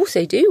I could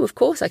also do, of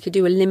course, I could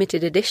do a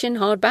limited edition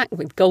hardback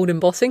with gold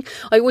embossing.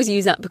 I always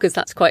use that because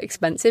that's quite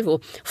expensive, or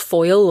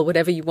foil, or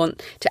whatever you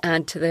want to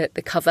add to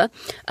the cover.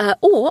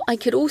 Or I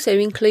could also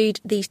include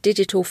these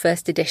digital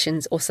first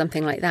editions or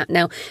something like that.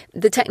 Now,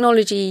 the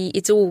technology,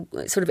 it's all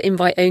sort of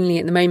invite only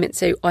at the moment,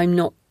 so I'm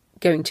not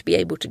going to be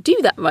able to do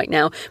that right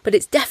now, but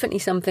it's definitely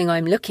something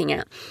I'm looking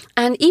at.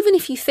 And even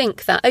if you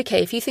think that,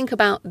 if you think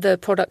about the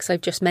products I've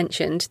just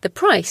mentioned, the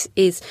price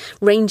is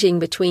ranging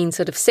between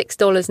sort of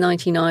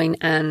 $6.99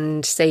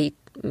 and say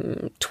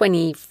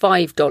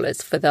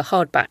 $25 for the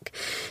hardback.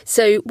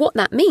 So what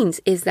that means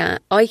is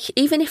that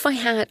even if I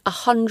had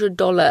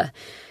 $100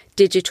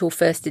 digital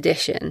first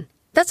edition,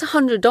 that's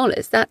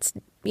 $100. That's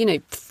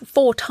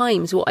 4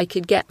 times what I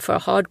could get for a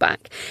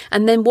hardback.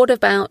 And then what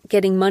about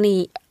getting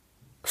money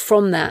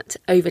from that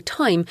over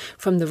time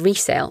from the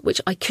resale,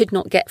 which I could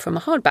not get from a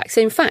hardback? So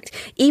in fact,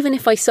 even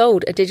if I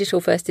sold a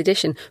digital first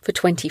edition for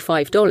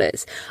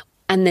 $25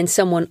 and then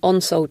someone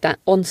on-sold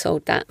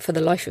that for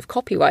the life of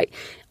copyright,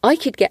 I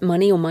could get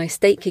money, or my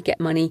estate could get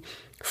money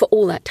for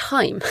all that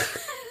time.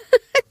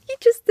 You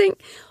just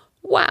think,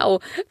 wow,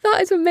 that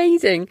is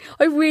amazing.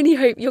 I really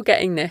hope you're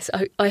getting this.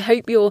 I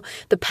hope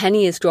the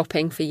penny is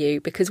dropping for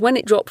you, because when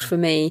it dropped for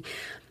me,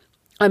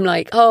 I'm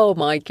like, oh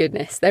my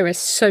goodness, there are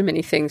so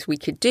many things we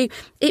could do.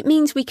 It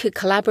means we could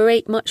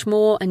collaborate much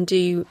more and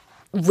do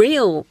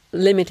real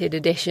limited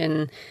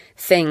edition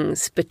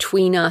things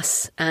between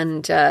us.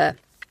 And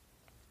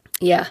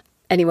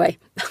anyway,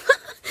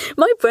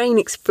 my brain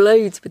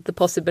explodes with the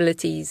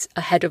possibilities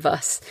ahead of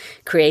us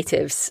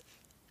creatives.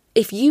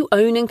 If you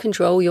own and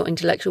control your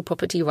intellectual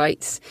property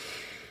rights,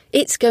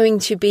 it's going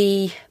to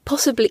be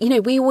possibly,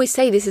 we always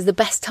say this is the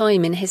best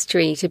time in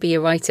history to be a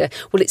writer.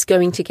 Well, it's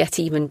going to get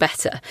even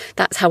better.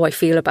 That's how I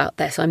feel about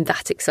this. I'm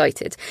that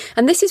excited.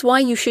 And this is why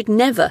you should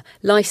never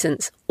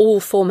license all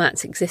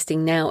formats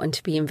existing now and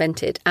to be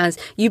invented, as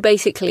you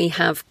basically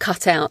have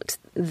cut out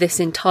this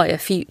entire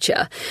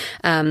future.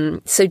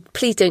 So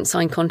please don't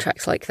sign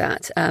contracts like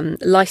that.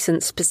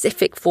 License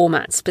specific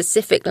formats,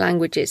 specific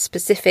languages,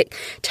 specific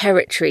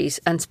territories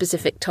and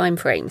specific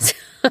timeframes.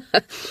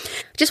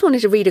 Just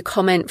wanted to read a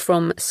comment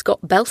from Scott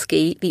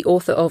Belsky, the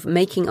author of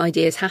Making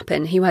Ideas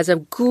Happen, who has a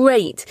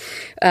great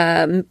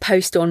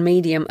post on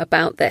Medium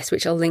about this,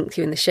 which I'll link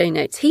to in the show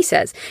notes. He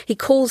says he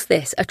calls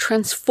this a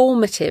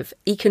transformative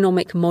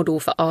economic model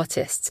for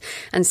artists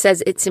and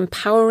says it's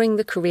empowering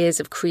the careers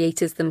of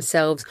creators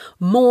themselves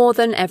more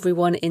than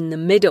everyone in the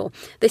middle.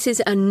 This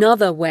is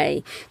another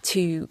way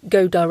to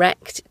go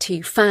direct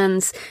to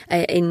fans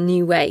in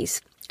new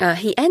ways.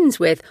 He ends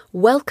with,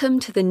 welcome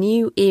to the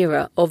new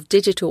era of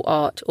digital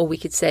art, or we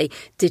could say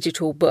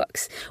digital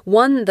books,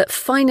 one that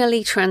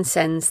finally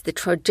transcends the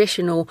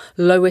traditional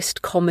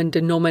lowest common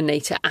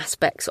denominator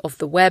aspects of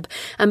the web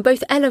and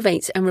both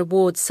elevates and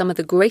rewards some of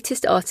the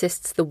greatest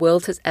artists the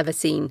world has ever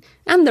seen,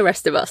 and the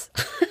rest of us.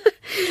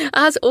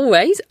 As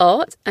always,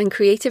 art and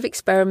creative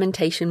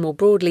experimentation more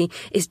broadly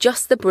is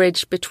just the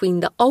bridge between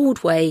the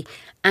old way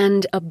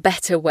and a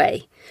better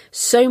way.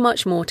 So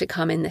much more to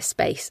come in this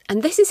space.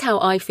 And this is how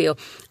I feel.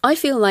 I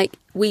feel like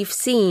we've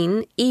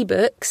seen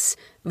ebooks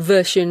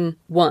version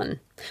 1.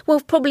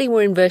 Well, probably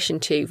we're in version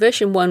 2.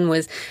 Version 1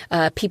 was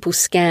people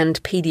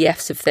scanned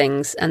PDFs of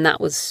things, and that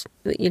was,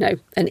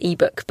 an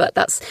ebook.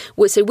 But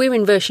so we're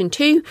in version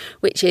 2,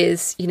 which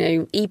is,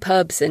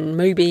 EPUBs and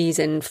Mobies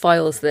and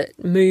files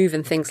that move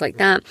and things like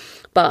that.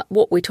 But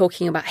what we're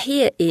talking about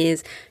here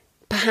is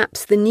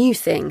perhaps the new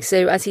thing.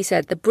 So as he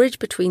said, the bridge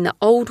between the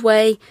old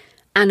way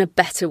and a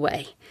better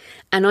way.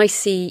 And I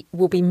see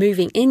we'll be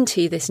moving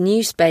into this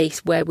new space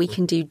where we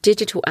can do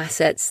digital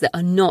assets that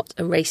are not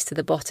a race to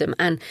the bottom.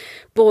 And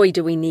boy,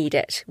 do we need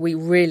it. We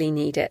really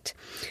need it.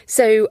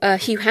 So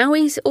Hugh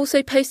Howey's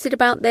also posted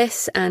about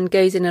this and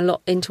goes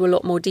into a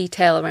lot more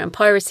detail around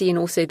piracy and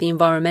also the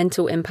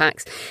environmental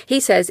impacts. He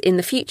says in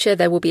the future,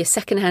 there will be a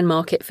secondhand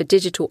market for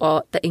digital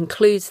art that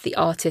includes the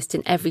artist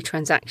in every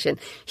transaction.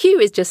 Hugh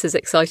is just as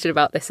excited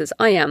about this as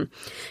I am.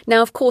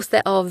 Now, of course,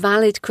 there are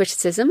valid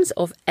criticisms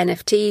of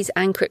NFTs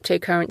and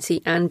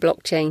cryptocurrency and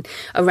blockchain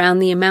around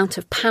the amount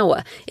of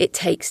power it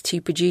takes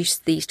to produce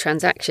these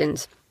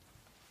transactions.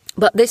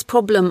 But this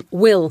problem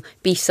will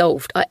be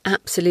solved. I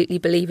absolutely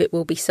believe it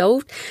will be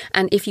solved.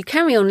 And if you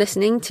carry on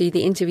listening to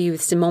the interview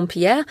with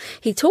Simon-Pierre,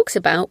 he talks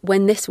about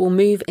when this will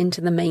move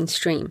into the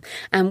mainstream.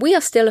 And we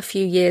are still a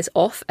few years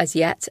off as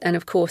yet. And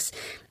of course,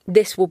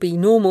 this will be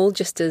normal,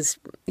 just as,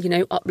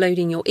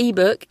 uploading your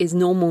ebook is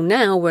normal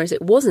now, whereas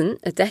it wasn't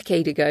a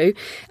decade ago.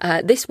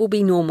 This will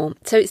be normal.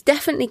 So it's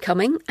definitely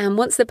coming. And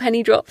once the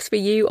penny drops for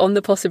you on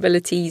the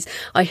possibilities,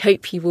 I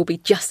hope you will be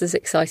just as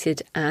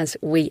excited as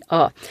we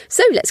are.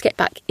 So let's get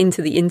back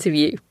into the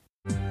interview.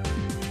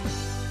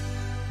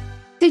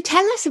 So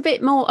tell us a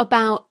bit more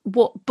about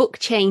what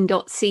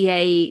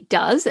bookchain.ca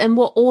does and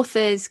what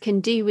authors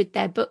can do with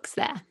their books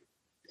there.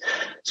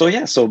 So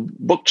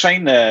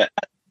Bookchain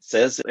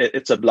says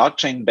it's a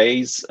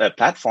blockchain-based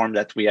platform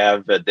that we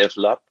have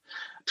developed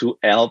to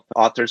help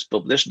authors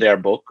publish their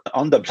book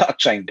on the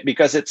blockchain,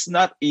 because it's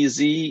not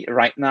easy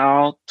right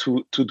now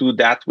to do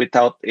that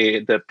without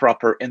the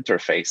proper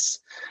interface.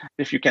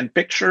 If you can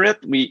picture it,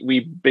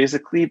 we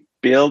basically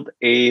build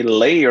a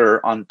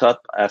layer on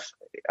top of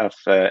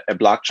a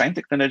blockchain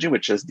technology,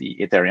 which is the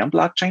Ethereum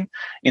blockchain,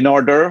 in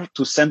order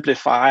to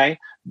simplify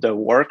the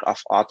work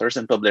of authors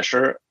and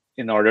publishers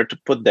in order to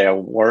put their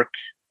work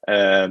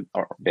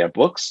or their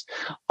books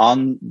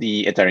on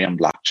the Ethereum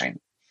blockchain.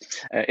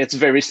 It's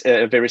very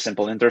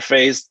simple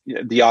interface.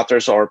 The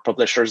authors or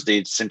publishers,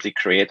 they simply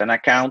create an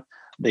account.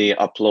 They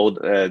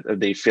upload,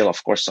 they fill,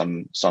 of course,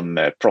 some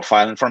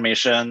profile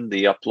information.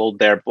 They upload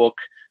their book.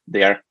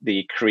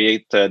 They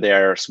create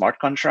their smart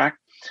contract,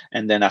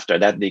 and then after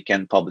that, they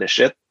can publish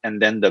it,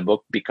 and then the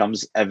book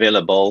becomes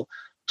available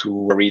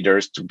to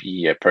readers to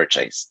be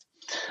purchased.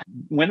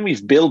 When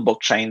we've built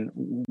Bookchain,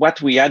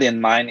 what we had in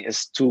mind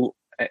is to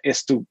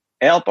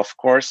help, of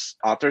course,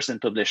 authors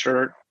and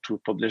publishers to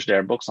publish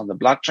their books on the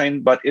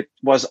blockchain, but it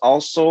was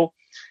also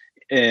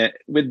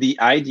with the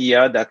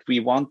idea that we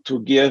want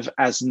to give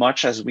as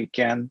much as we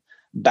can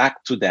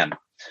back to them.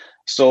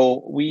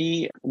 So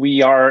we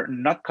are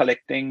not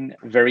collecting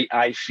very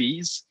high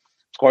fees.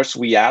 Of course,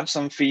 we have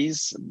some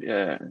fees.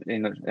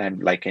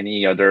 Like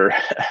any other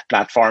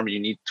platform,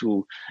 you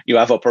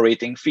have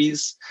operating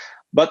fees,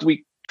 but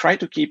we try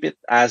to keep it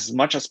as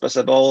much as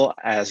possible,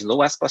 as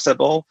low as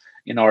possible,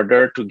 in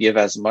order to give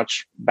as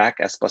much back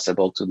as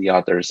possible to the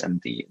authors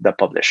and the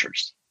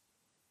publishers.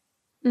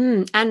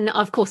 And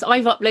of course,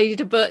 I've uploaded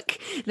a book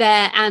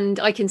there, and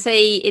I can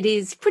say it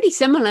is pretty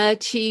similar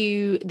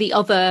to the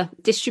other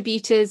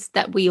distributors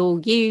that we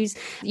all use.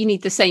 You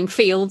need the same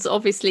fields.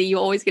 Obviously, you're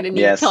always going to need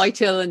Yes.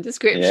 title and Yeah.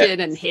 description,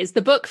 and here's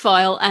the book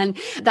file and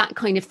that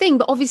kind of thing.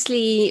 But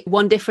obviously,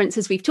 one difference,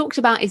 as we've talked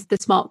about, is the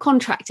smart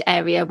contract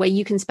area where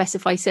you can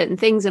specify certain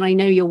things. And I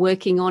know you're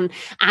working on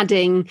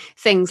adding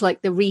things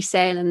like the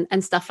resale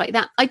and stuff like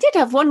that. I did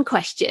have one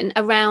question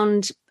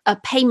around a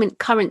payment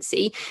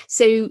currency.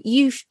 So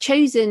you've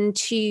chosen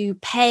to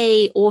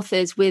pay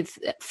authors with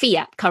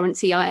fiat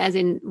currency, as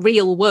in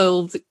real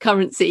world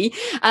currency.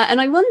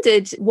 And I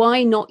wondered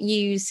why not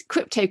use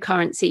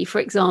cryptocurrency, for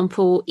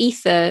example,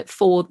 Ether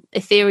for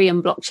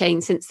Ethereum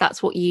blockchain, since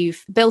that's what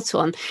you've built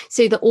on,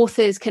 so that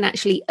authors can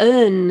actually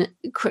earn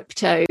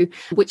crypto,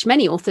 which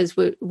many authors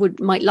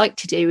might like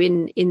to do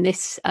in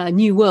this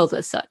new world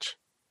as such.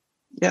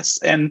 Yes.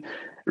 And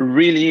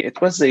really,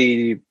 it was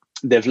a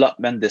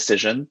development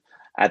decision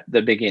at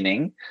the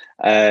beginning,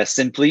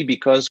 simply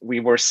because we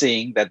were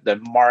seeing that the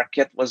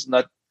market was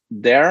not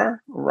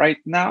there right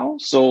now.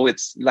 So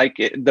it's like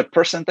the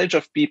percentage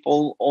of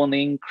people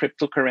owning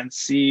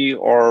cryptocurrency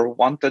or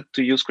wanted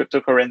to use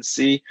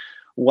cryptocurrency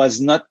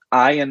was not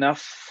high enough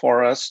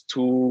for us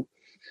to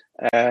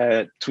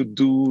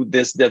do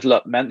this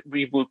development.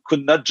 We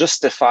could not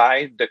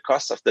justify the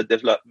cost of the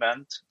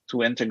development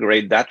to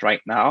integrate that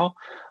right now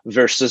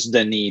versus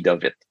the need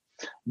of it.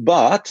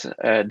 But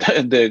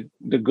the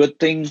good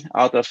thing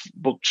out of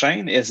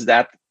blockchain is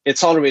that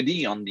it's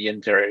already on the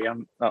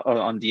Ethereum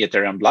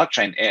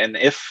blockchain, and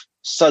if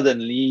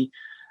suddenly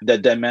the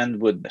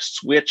demand would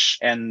switch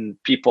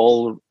and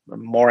people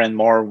more and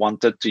more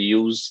wanted to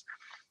use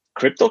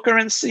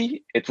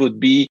cryptocurrency, it would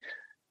be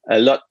a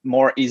lot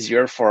more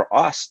easier for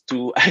us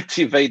to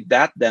activate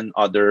that than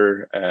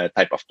other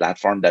type of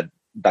platform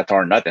that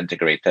are not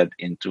integrated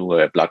into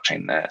a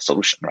blockchain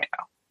solution right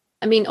now.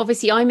 I mean,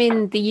 obviously, I'm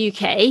in the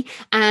UK,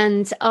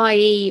 and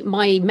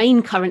my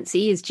main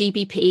currency is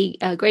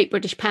GBP, Great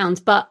British Pounds,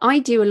 but I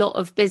do a lot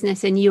of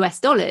business in US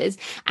dollars,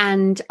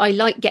 and I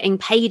like getting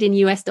paid in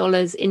US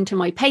dollars into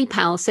my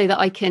PayPal so that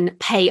I can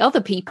pay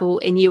other people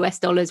in US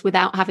dollars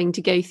without having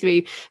to go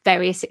through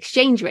various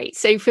exchange rates.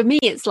 So for me,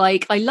 it's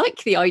like I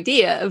like the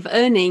idea of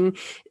earning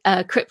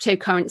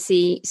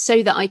cryptocurrency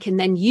so that I can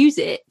then use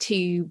it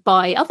to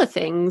buy other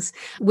things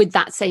with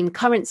that same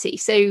currency.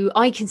 So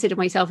I consider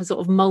myself a sort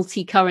of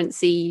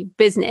multi-currency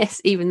business,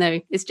 even though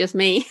it's just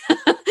me.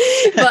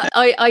 But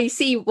I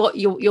see what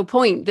your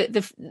point,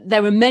 that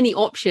there are many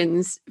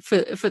options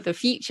for the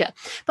future.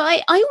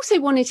 But I also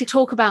wanted to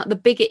talk about the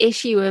bigger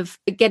issue of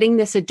getting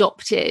this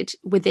adopted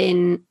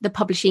within the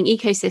publishing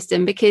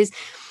ecosystem, because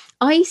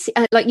I see,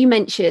 like you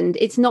mentioned,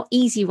 it's not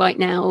easy right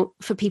now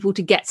for people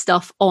to get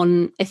stuff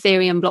on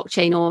Ethereum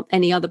blockchain or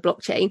any other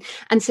blockchain.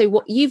 And so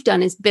what you've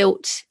done is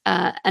built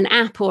an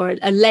app or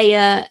a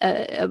layer,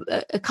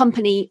 a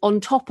company on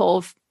top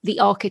of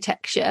the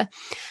architecture.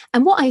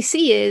 And what I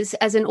see is,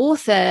 as an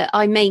author,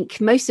 I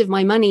make most of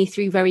my money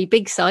through very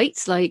big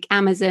sites like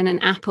Amazon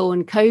and Apple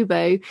and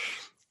Kobo.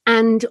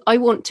 And I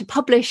want to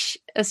publish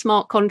a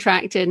smart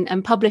contract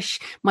and publish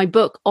my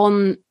book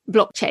on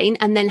blockchain,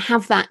 and then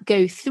have that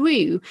go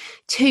through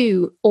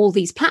to all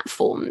these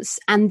platforms.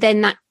 And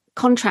then that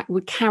contract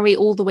would carry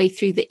all the way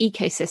through the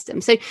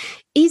ecosystem. So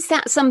is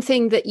that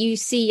something that you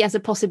see as a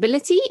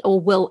possibility,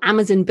 or will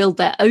Amazon build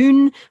their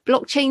own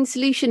blockchain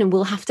solution and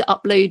we'll have to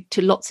upload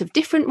to lots of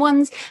different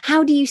ones?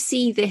 How do you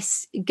see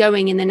this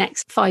going in the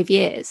next 5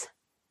 years?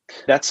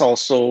 That's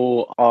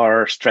also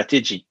our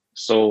strategy.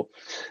 So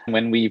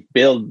when we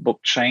build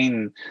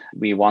blockchain,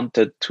 we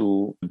wanted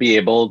to be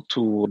able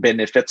to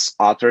benefit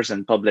authors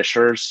and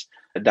publishers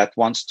that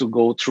wants to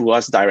go through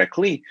us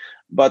directly.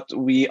 But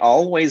we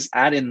always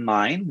had in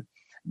mind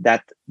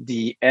that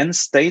the end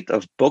state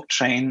of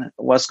blockchain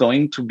was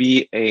going to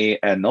be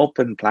an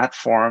open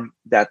platform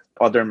that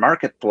other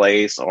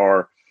marketplace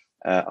or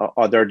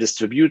other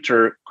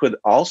distributor could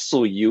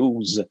also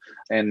use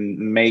and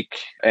make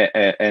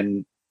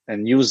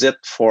and use it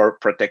for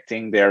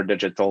protecting their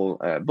digital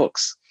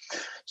books.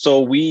 So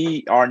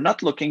we are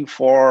not looking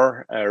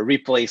for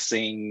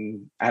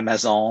replacing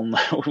Amazon.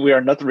 We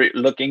are not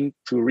looking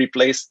to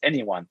replace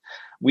anyone.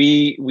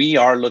 We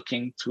are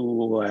looking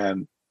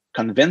to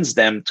convince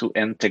them to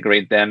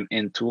integrate them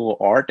into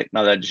our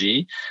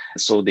technology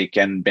so they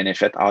can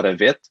benefit out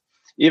of it.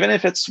 Even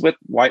if it's with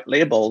white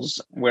labels,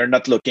 we're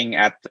not looking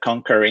at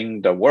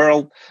conquering the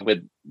world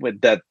with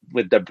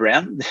the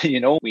brand.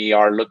 We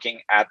are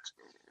looking at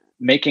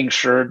making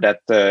sure that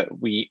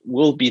we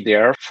will be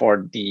there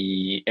for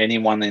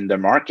anyone in the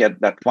market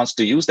that wants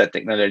to use that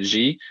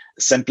technology,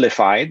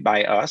 simplified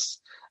by us,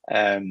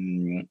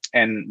 and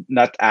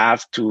not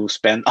have to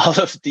spend all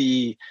of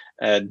the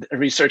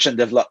research and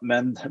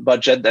development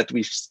budget that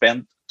we've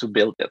spent to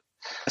build it.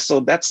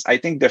 So that's, I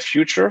think, the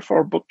future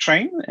for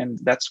blockchain, and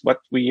that's what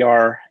we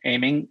are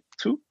aiming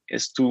to,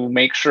 is to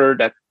make sure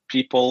that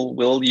people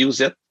will use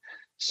it.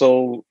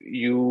 So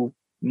you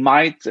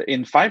might,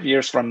 in 5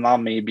 years from now,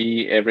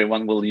 maybe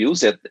everyone will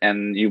use it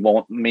and you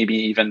won't maybe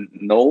even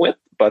know it,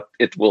 but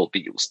it will be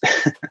used.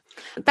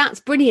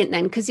 That's brilliant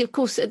then, because of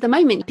course at the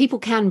moment people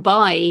can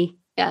buy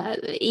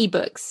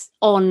ebooks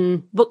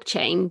on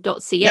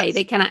bookchain.ca. Yes.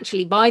 They can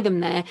actually buy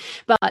them there.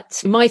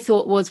 But my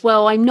thought was,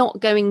 well, I'm not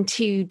going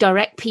to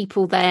direct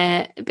people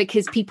there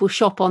because people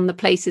shop on the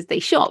places they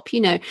shop, you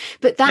know.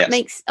 But that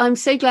makes, I'm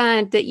so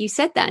glad that you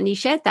said that and you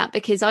shared that,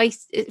 because I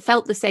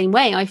felt the same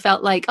way. I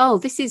felt like,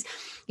 oh,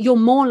 you're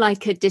more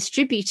like a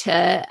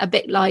distributor, a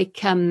bit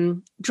like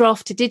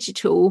Draft to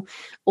Digital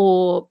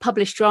or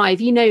Publish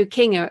Drive. You know,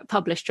 King at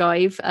Publish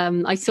Drive.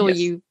 I saw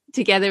you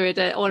together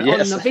on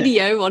a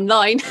video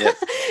online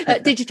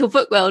at Digital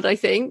Book World, I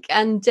think.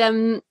 And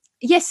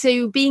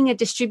so being a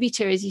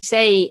distributor, as you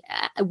say,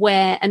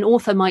 where an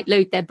author might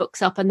load their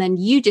books up and then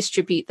you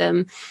distribute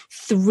them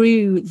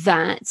through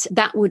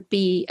that would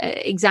be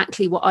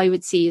exactly what I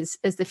would see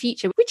as the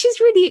future, which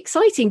is really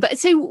exciting. But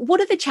so what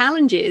are the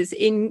challenges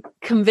in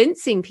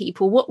convincing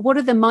people? What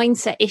are the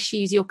mindset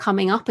issues you're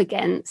coming up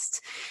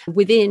against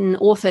within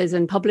authors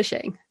and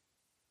publishing?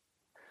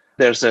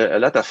 There's a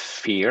lot of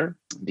fear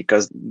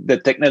because the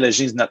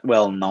technology is not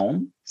well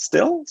known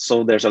still.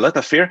 So there's a lot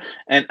of fear.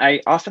 And I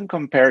often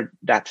compare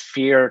that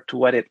fear to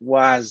what it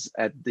was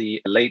at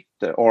the late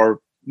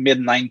or mid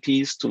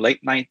 90s to late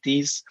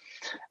 90s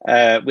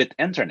with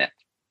internet.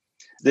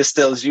 This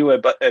tells you a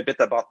bit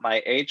about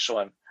my age.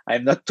 So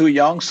I'm not too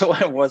young. So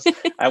I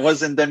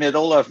was in the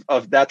middle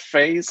of that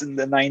phase in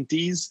the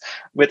 90s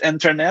with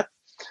internet.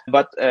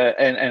 But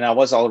and I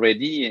was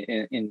already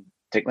in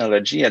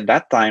technology at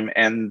that time.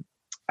 And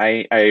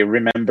I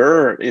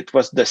remember it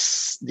was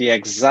the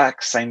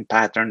exact same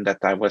pattern that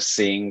I was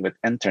seeing with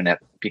internet,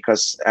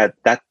 because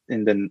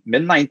in the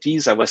mid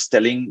 90s, I was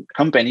telling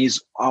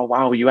companies, oh,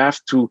 wow, you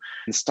have to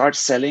start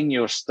selling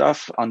your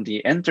stuff on the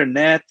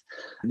internet.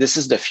 This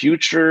is the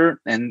future.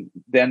 And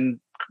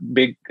then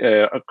big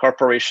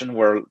corporations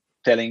were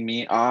telling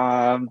me,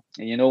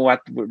 you know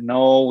what?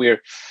 No,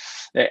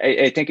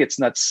 I think it's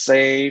not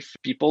safe.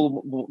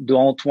 People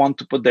don't want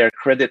to put their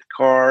credit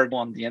card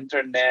on the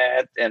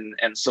internet and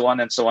so on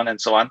and so on and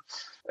so on.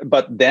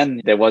 But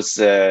then there was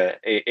a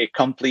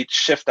complete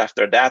shift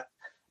after that.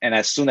 And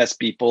as soon as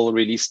people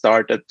really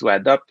started to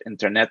adopt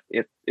internet,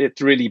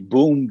 it really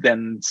boomed.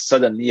 And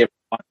suddenly,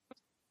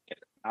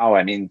 now,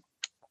 I mean,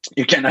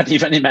 you cannot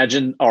even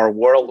imagine our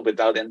world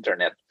without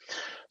internet.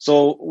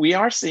 So we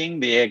are seeing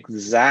the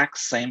exact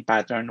same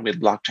pattern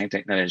with blockchain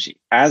technology.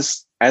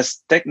 As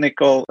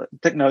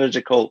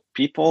technological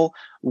people,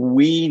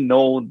 we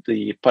know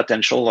the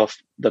potential of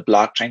the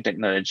blockchain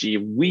technology.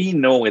 We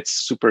know it's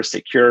super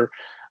secure.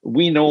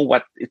 We know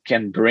what it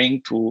can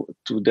bring to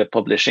the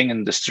publishing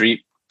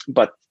industry.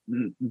 But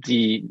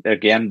the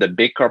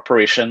big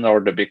corporation or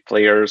the big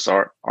players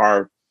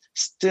are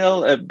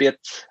still a bit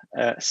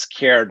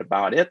scared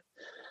about it.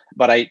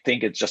 But I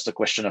think it's just a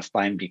question of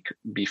time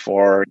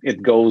before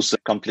it goes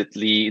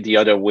completely the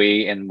other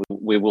way, and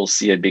we will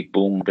see a big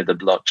boom with the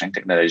blockchain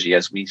technology,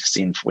 as we've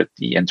seen with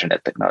the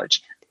internet technology.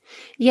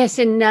 Yes,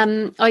 and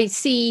I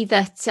see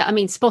that,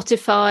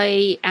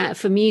 Spotify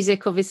for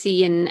music,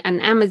 obviously, and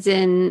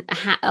Amazon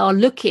are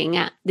looking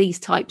at these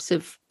types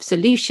of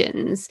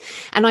solutions.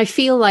 And I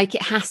feel like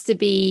it has to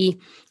be,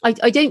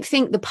 I don't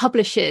think the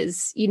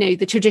publishers,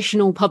 the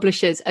traditional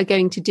publishers are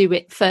going to do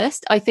it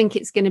first. I think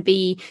it's going to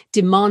be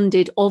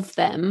demanded of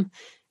them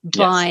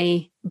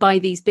by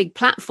these big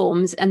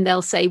platforms, and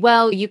they'll say,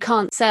 well, you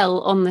can't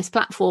sell on this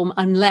platform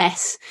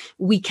unless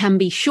we can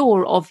be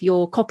sure of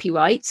your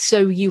copyright, so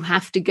you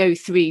have to go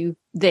through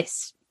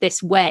this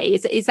way.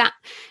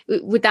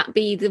 Would that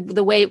be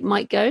the way it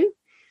might go?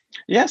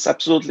 Yes,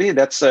 absolutely.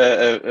 That's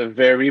a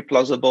very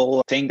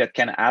plausible thing that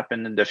can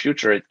happen in the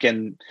future. It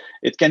can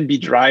be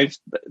driven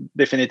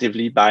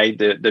definitively by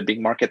the big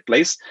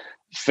marketplace.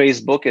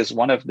 Facebook is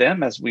one of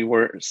them, as we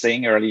were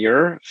saying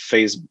earlier.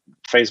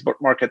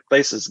 Facebook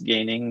Marketplace is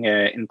gaining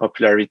in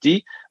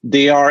popularity.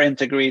 They are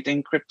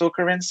integrating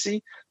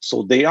cryptocurrency,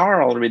 so they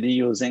are already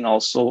using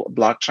also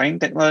blockchain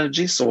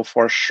technology. So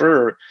for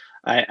sure,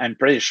 I'm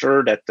pretty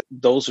sure that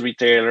those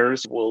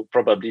retailers will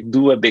probably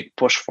do a big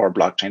push for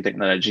blockchain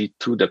technology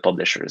to the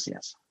publishers.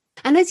 Yes.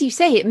 And as you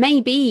say, it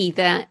may be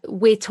that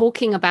we're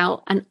talking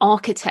about an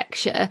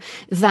architecture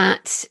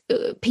that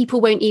people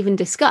won't even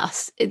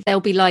discuss. They'll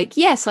be like,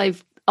 yes,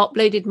 I've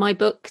uploaded my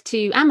book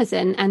to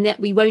Amazon, and that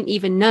we won't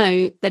even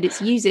know that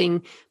it's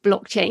using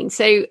blockchain.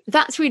 So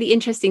that's really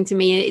interesting to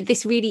me.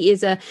 This really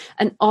is an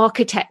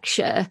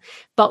architecture,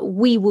 but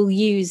we will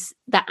use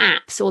the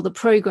apps or the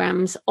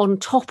programs on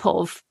top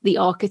of the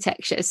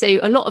architecture. So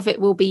a lot of it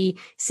will be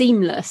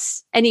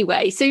seamless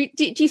anyway. So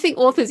do you think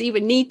authors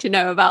even need to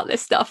know about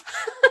this stuff?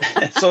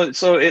 So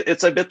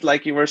it's a bit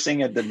like you were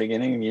saying at the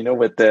beginning,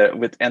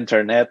 with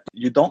internet,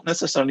 you don't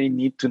necessarily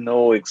need to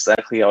know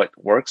exactly how it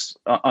works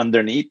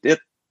underneath it,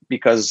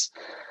 because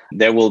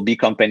there will be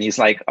companies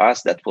like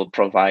us that will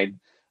provide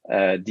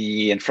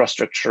the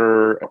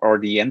infrastructure or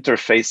the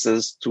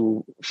interfaces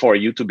for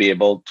you to be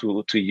able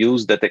to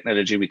use the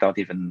technology without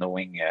even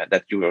knowing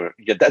that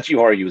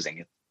you are using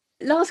it.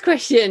 Last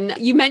question.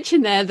 You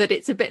mentioned there that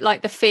it's a bit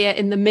like the fear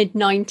in the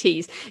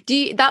mid-90s.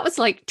 That was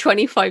like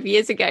 25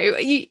 years ago.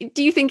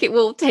 Do you think it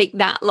will take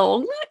that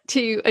long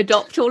to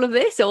adopt all of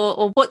this,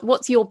 or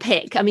what's your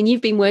pick? I mean,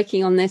 you've been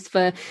working on this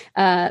for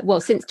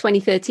since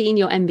 2013,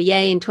 your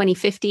MBA in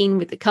 2015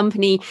 with the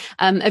company.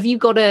 Have you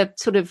got a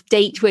sort of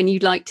date when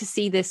you'd like to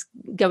see this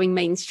going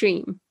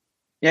mainstream?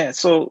 Yeah,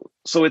 so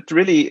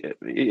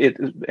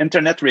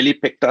internet really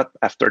picked up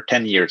after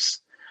 10 years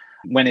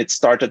when it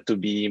started to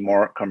be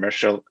more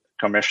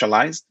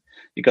commercialized,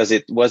 because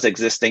it was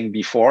existing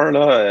before,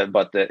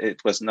 but it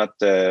was not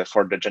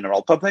for the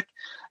general public,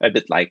 a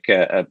bit like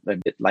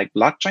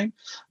blockchain.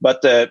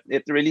 But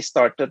it really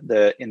started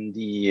in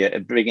the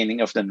beginning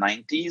of the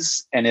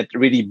 90s, and it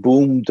really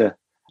boomed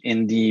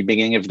in the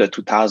beginning of the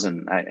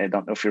 2000s. I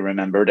don't know if you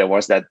remember, there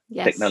was that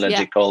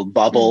technological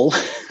bubble.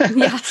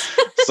 Yes.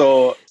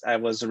 So I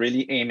was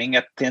really aiming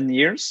at 10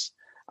 years.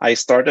 I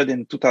started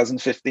in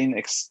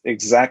 2015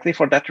 exactly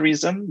for that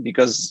reason,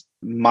 because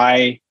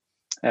my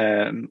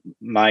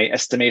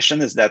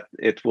estimation is that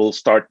it will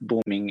start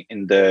booming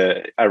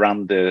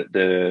around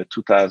the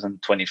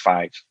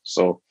 2025.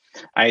 So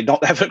I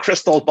don't have a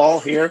crystal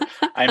ball here.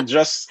 I'm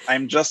just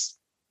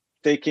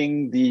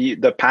taking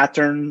the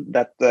pattern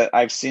that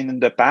I've seen in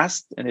the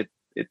past, and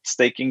it's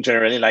taking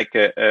generally like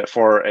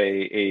for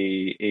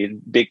a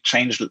big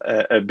change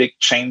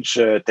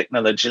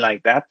technology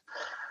like that.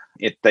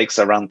 It takes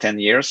around 10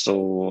 years.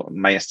 So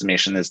my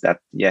estimation is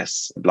that,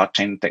 yes,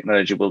 blockchain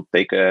technology will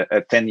take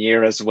a 10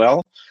 year as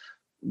well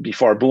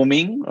before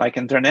booming like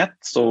internet.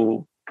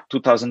 So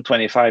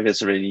 2025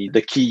 is really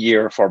the key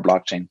year for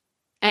blockchain.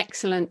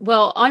 Excellent.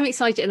 Well, I'm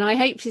excited, and I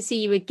hope to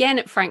see you again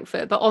at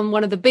Frankfurt, but on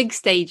one of the big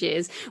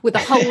stages with a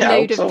whole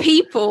load of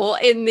people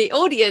in the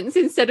audience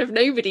instead of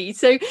nobody.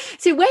 So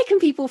where can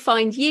people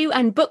find you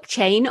and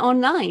Bookchain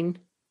online?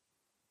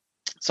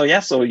 So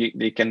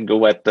you can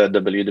go at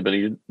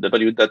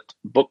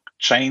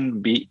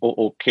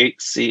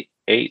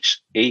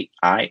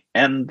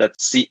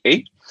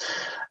www.bookchain.ca,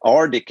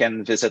 or they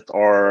can visit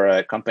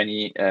our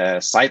company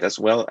site as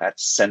well at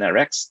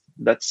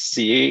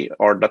cenarex.ca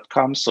or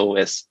 .com. So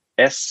it's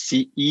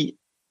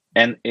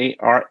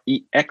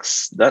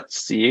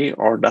SCENAREX.ca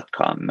or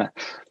 .com.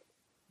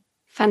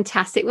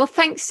 Fantastic. Well,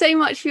 thanks so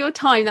much for your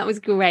time. That was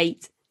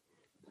great.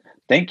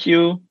 Thank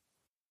you.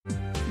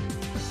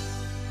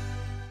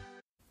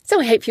 So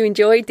I hope you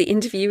enjoyed the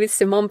interview with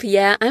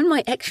Simon-Pierre and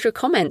my extra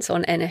comments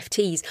on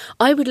NFTs.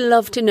 I would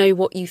love to know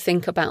what you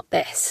think about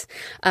this.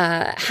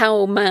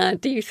 How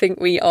mad do you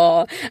think we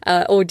are?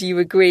 Or do you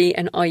agree?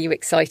 And are you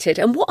excited?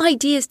 And what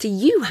ideas do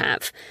you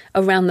have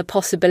around the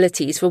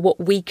possibilities for what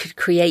we could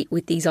create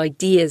with these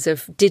ideas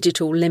of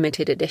digital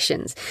limited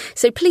editions?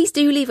 So please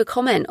do leave a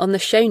comment on the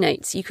show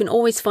notes. You can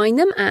always find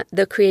them at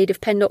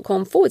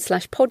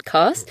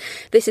thecreativepenn.com/podcast.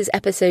 This is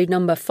episode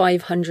number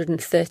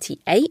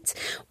 538,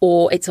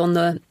 or it's on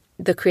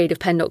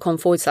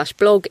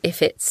thecreativepenn.com/blog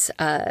if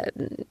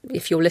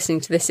you're listening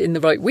to this in the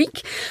right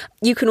week.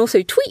 You can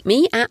also tweet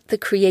me at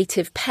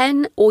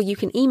thecreativepenn, or you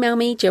can email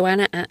me,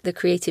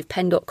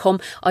 joanna@thecreativepenn.com.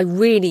 I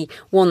really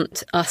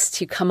want us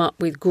to come up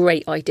with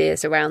great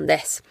ideas around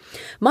this.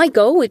 My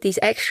goal with these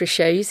extra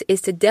shows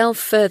is to delve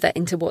further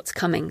into what's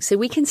coming so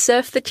we can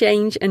surf the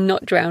change and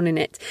not drown in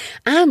it.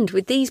 And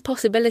with these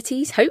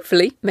possibilities,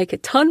 hopefully make a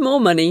ton more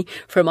money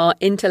from our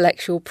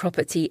intellectual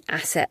property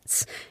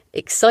assets.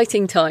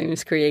 Exciting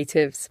times,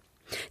 creatives.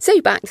 So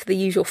back to the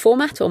usual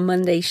format on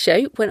Monday's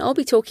show, when I'll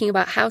be talking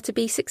about how to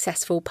be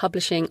successful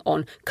publishing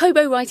on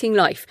Kobo Writing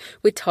Life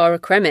with Tara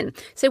Kremin.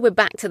 So we're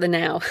back to the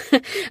now.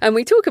 And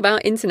we talk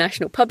about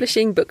international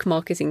publishing, book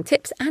marketing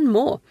tips and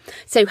more.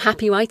 So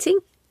happy writing,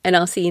 and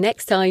I'll see you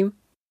next time.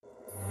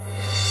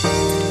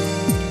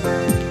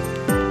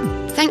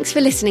 Thanks for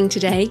listening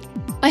today.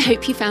 I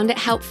hope you found it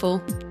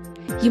helpful.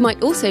 You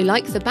might also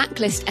like the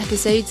backlist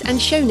episodes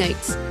and show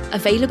notes,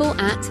 available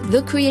at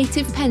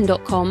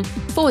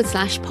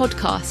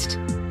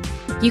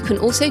thecreativepenn.com/podcast. You can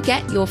also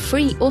get your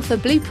free author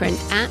blueprint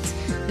at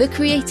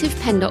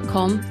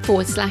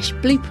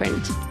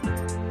thecreativepenn.com/blueprint.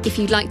 If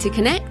you'd like to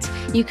connect,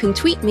 you can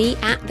tweet me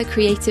at The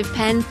Creative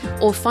Penn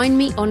or find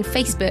me on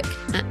Facebook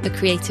at The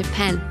Creative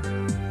Penn.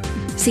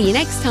 See you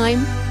next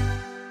time.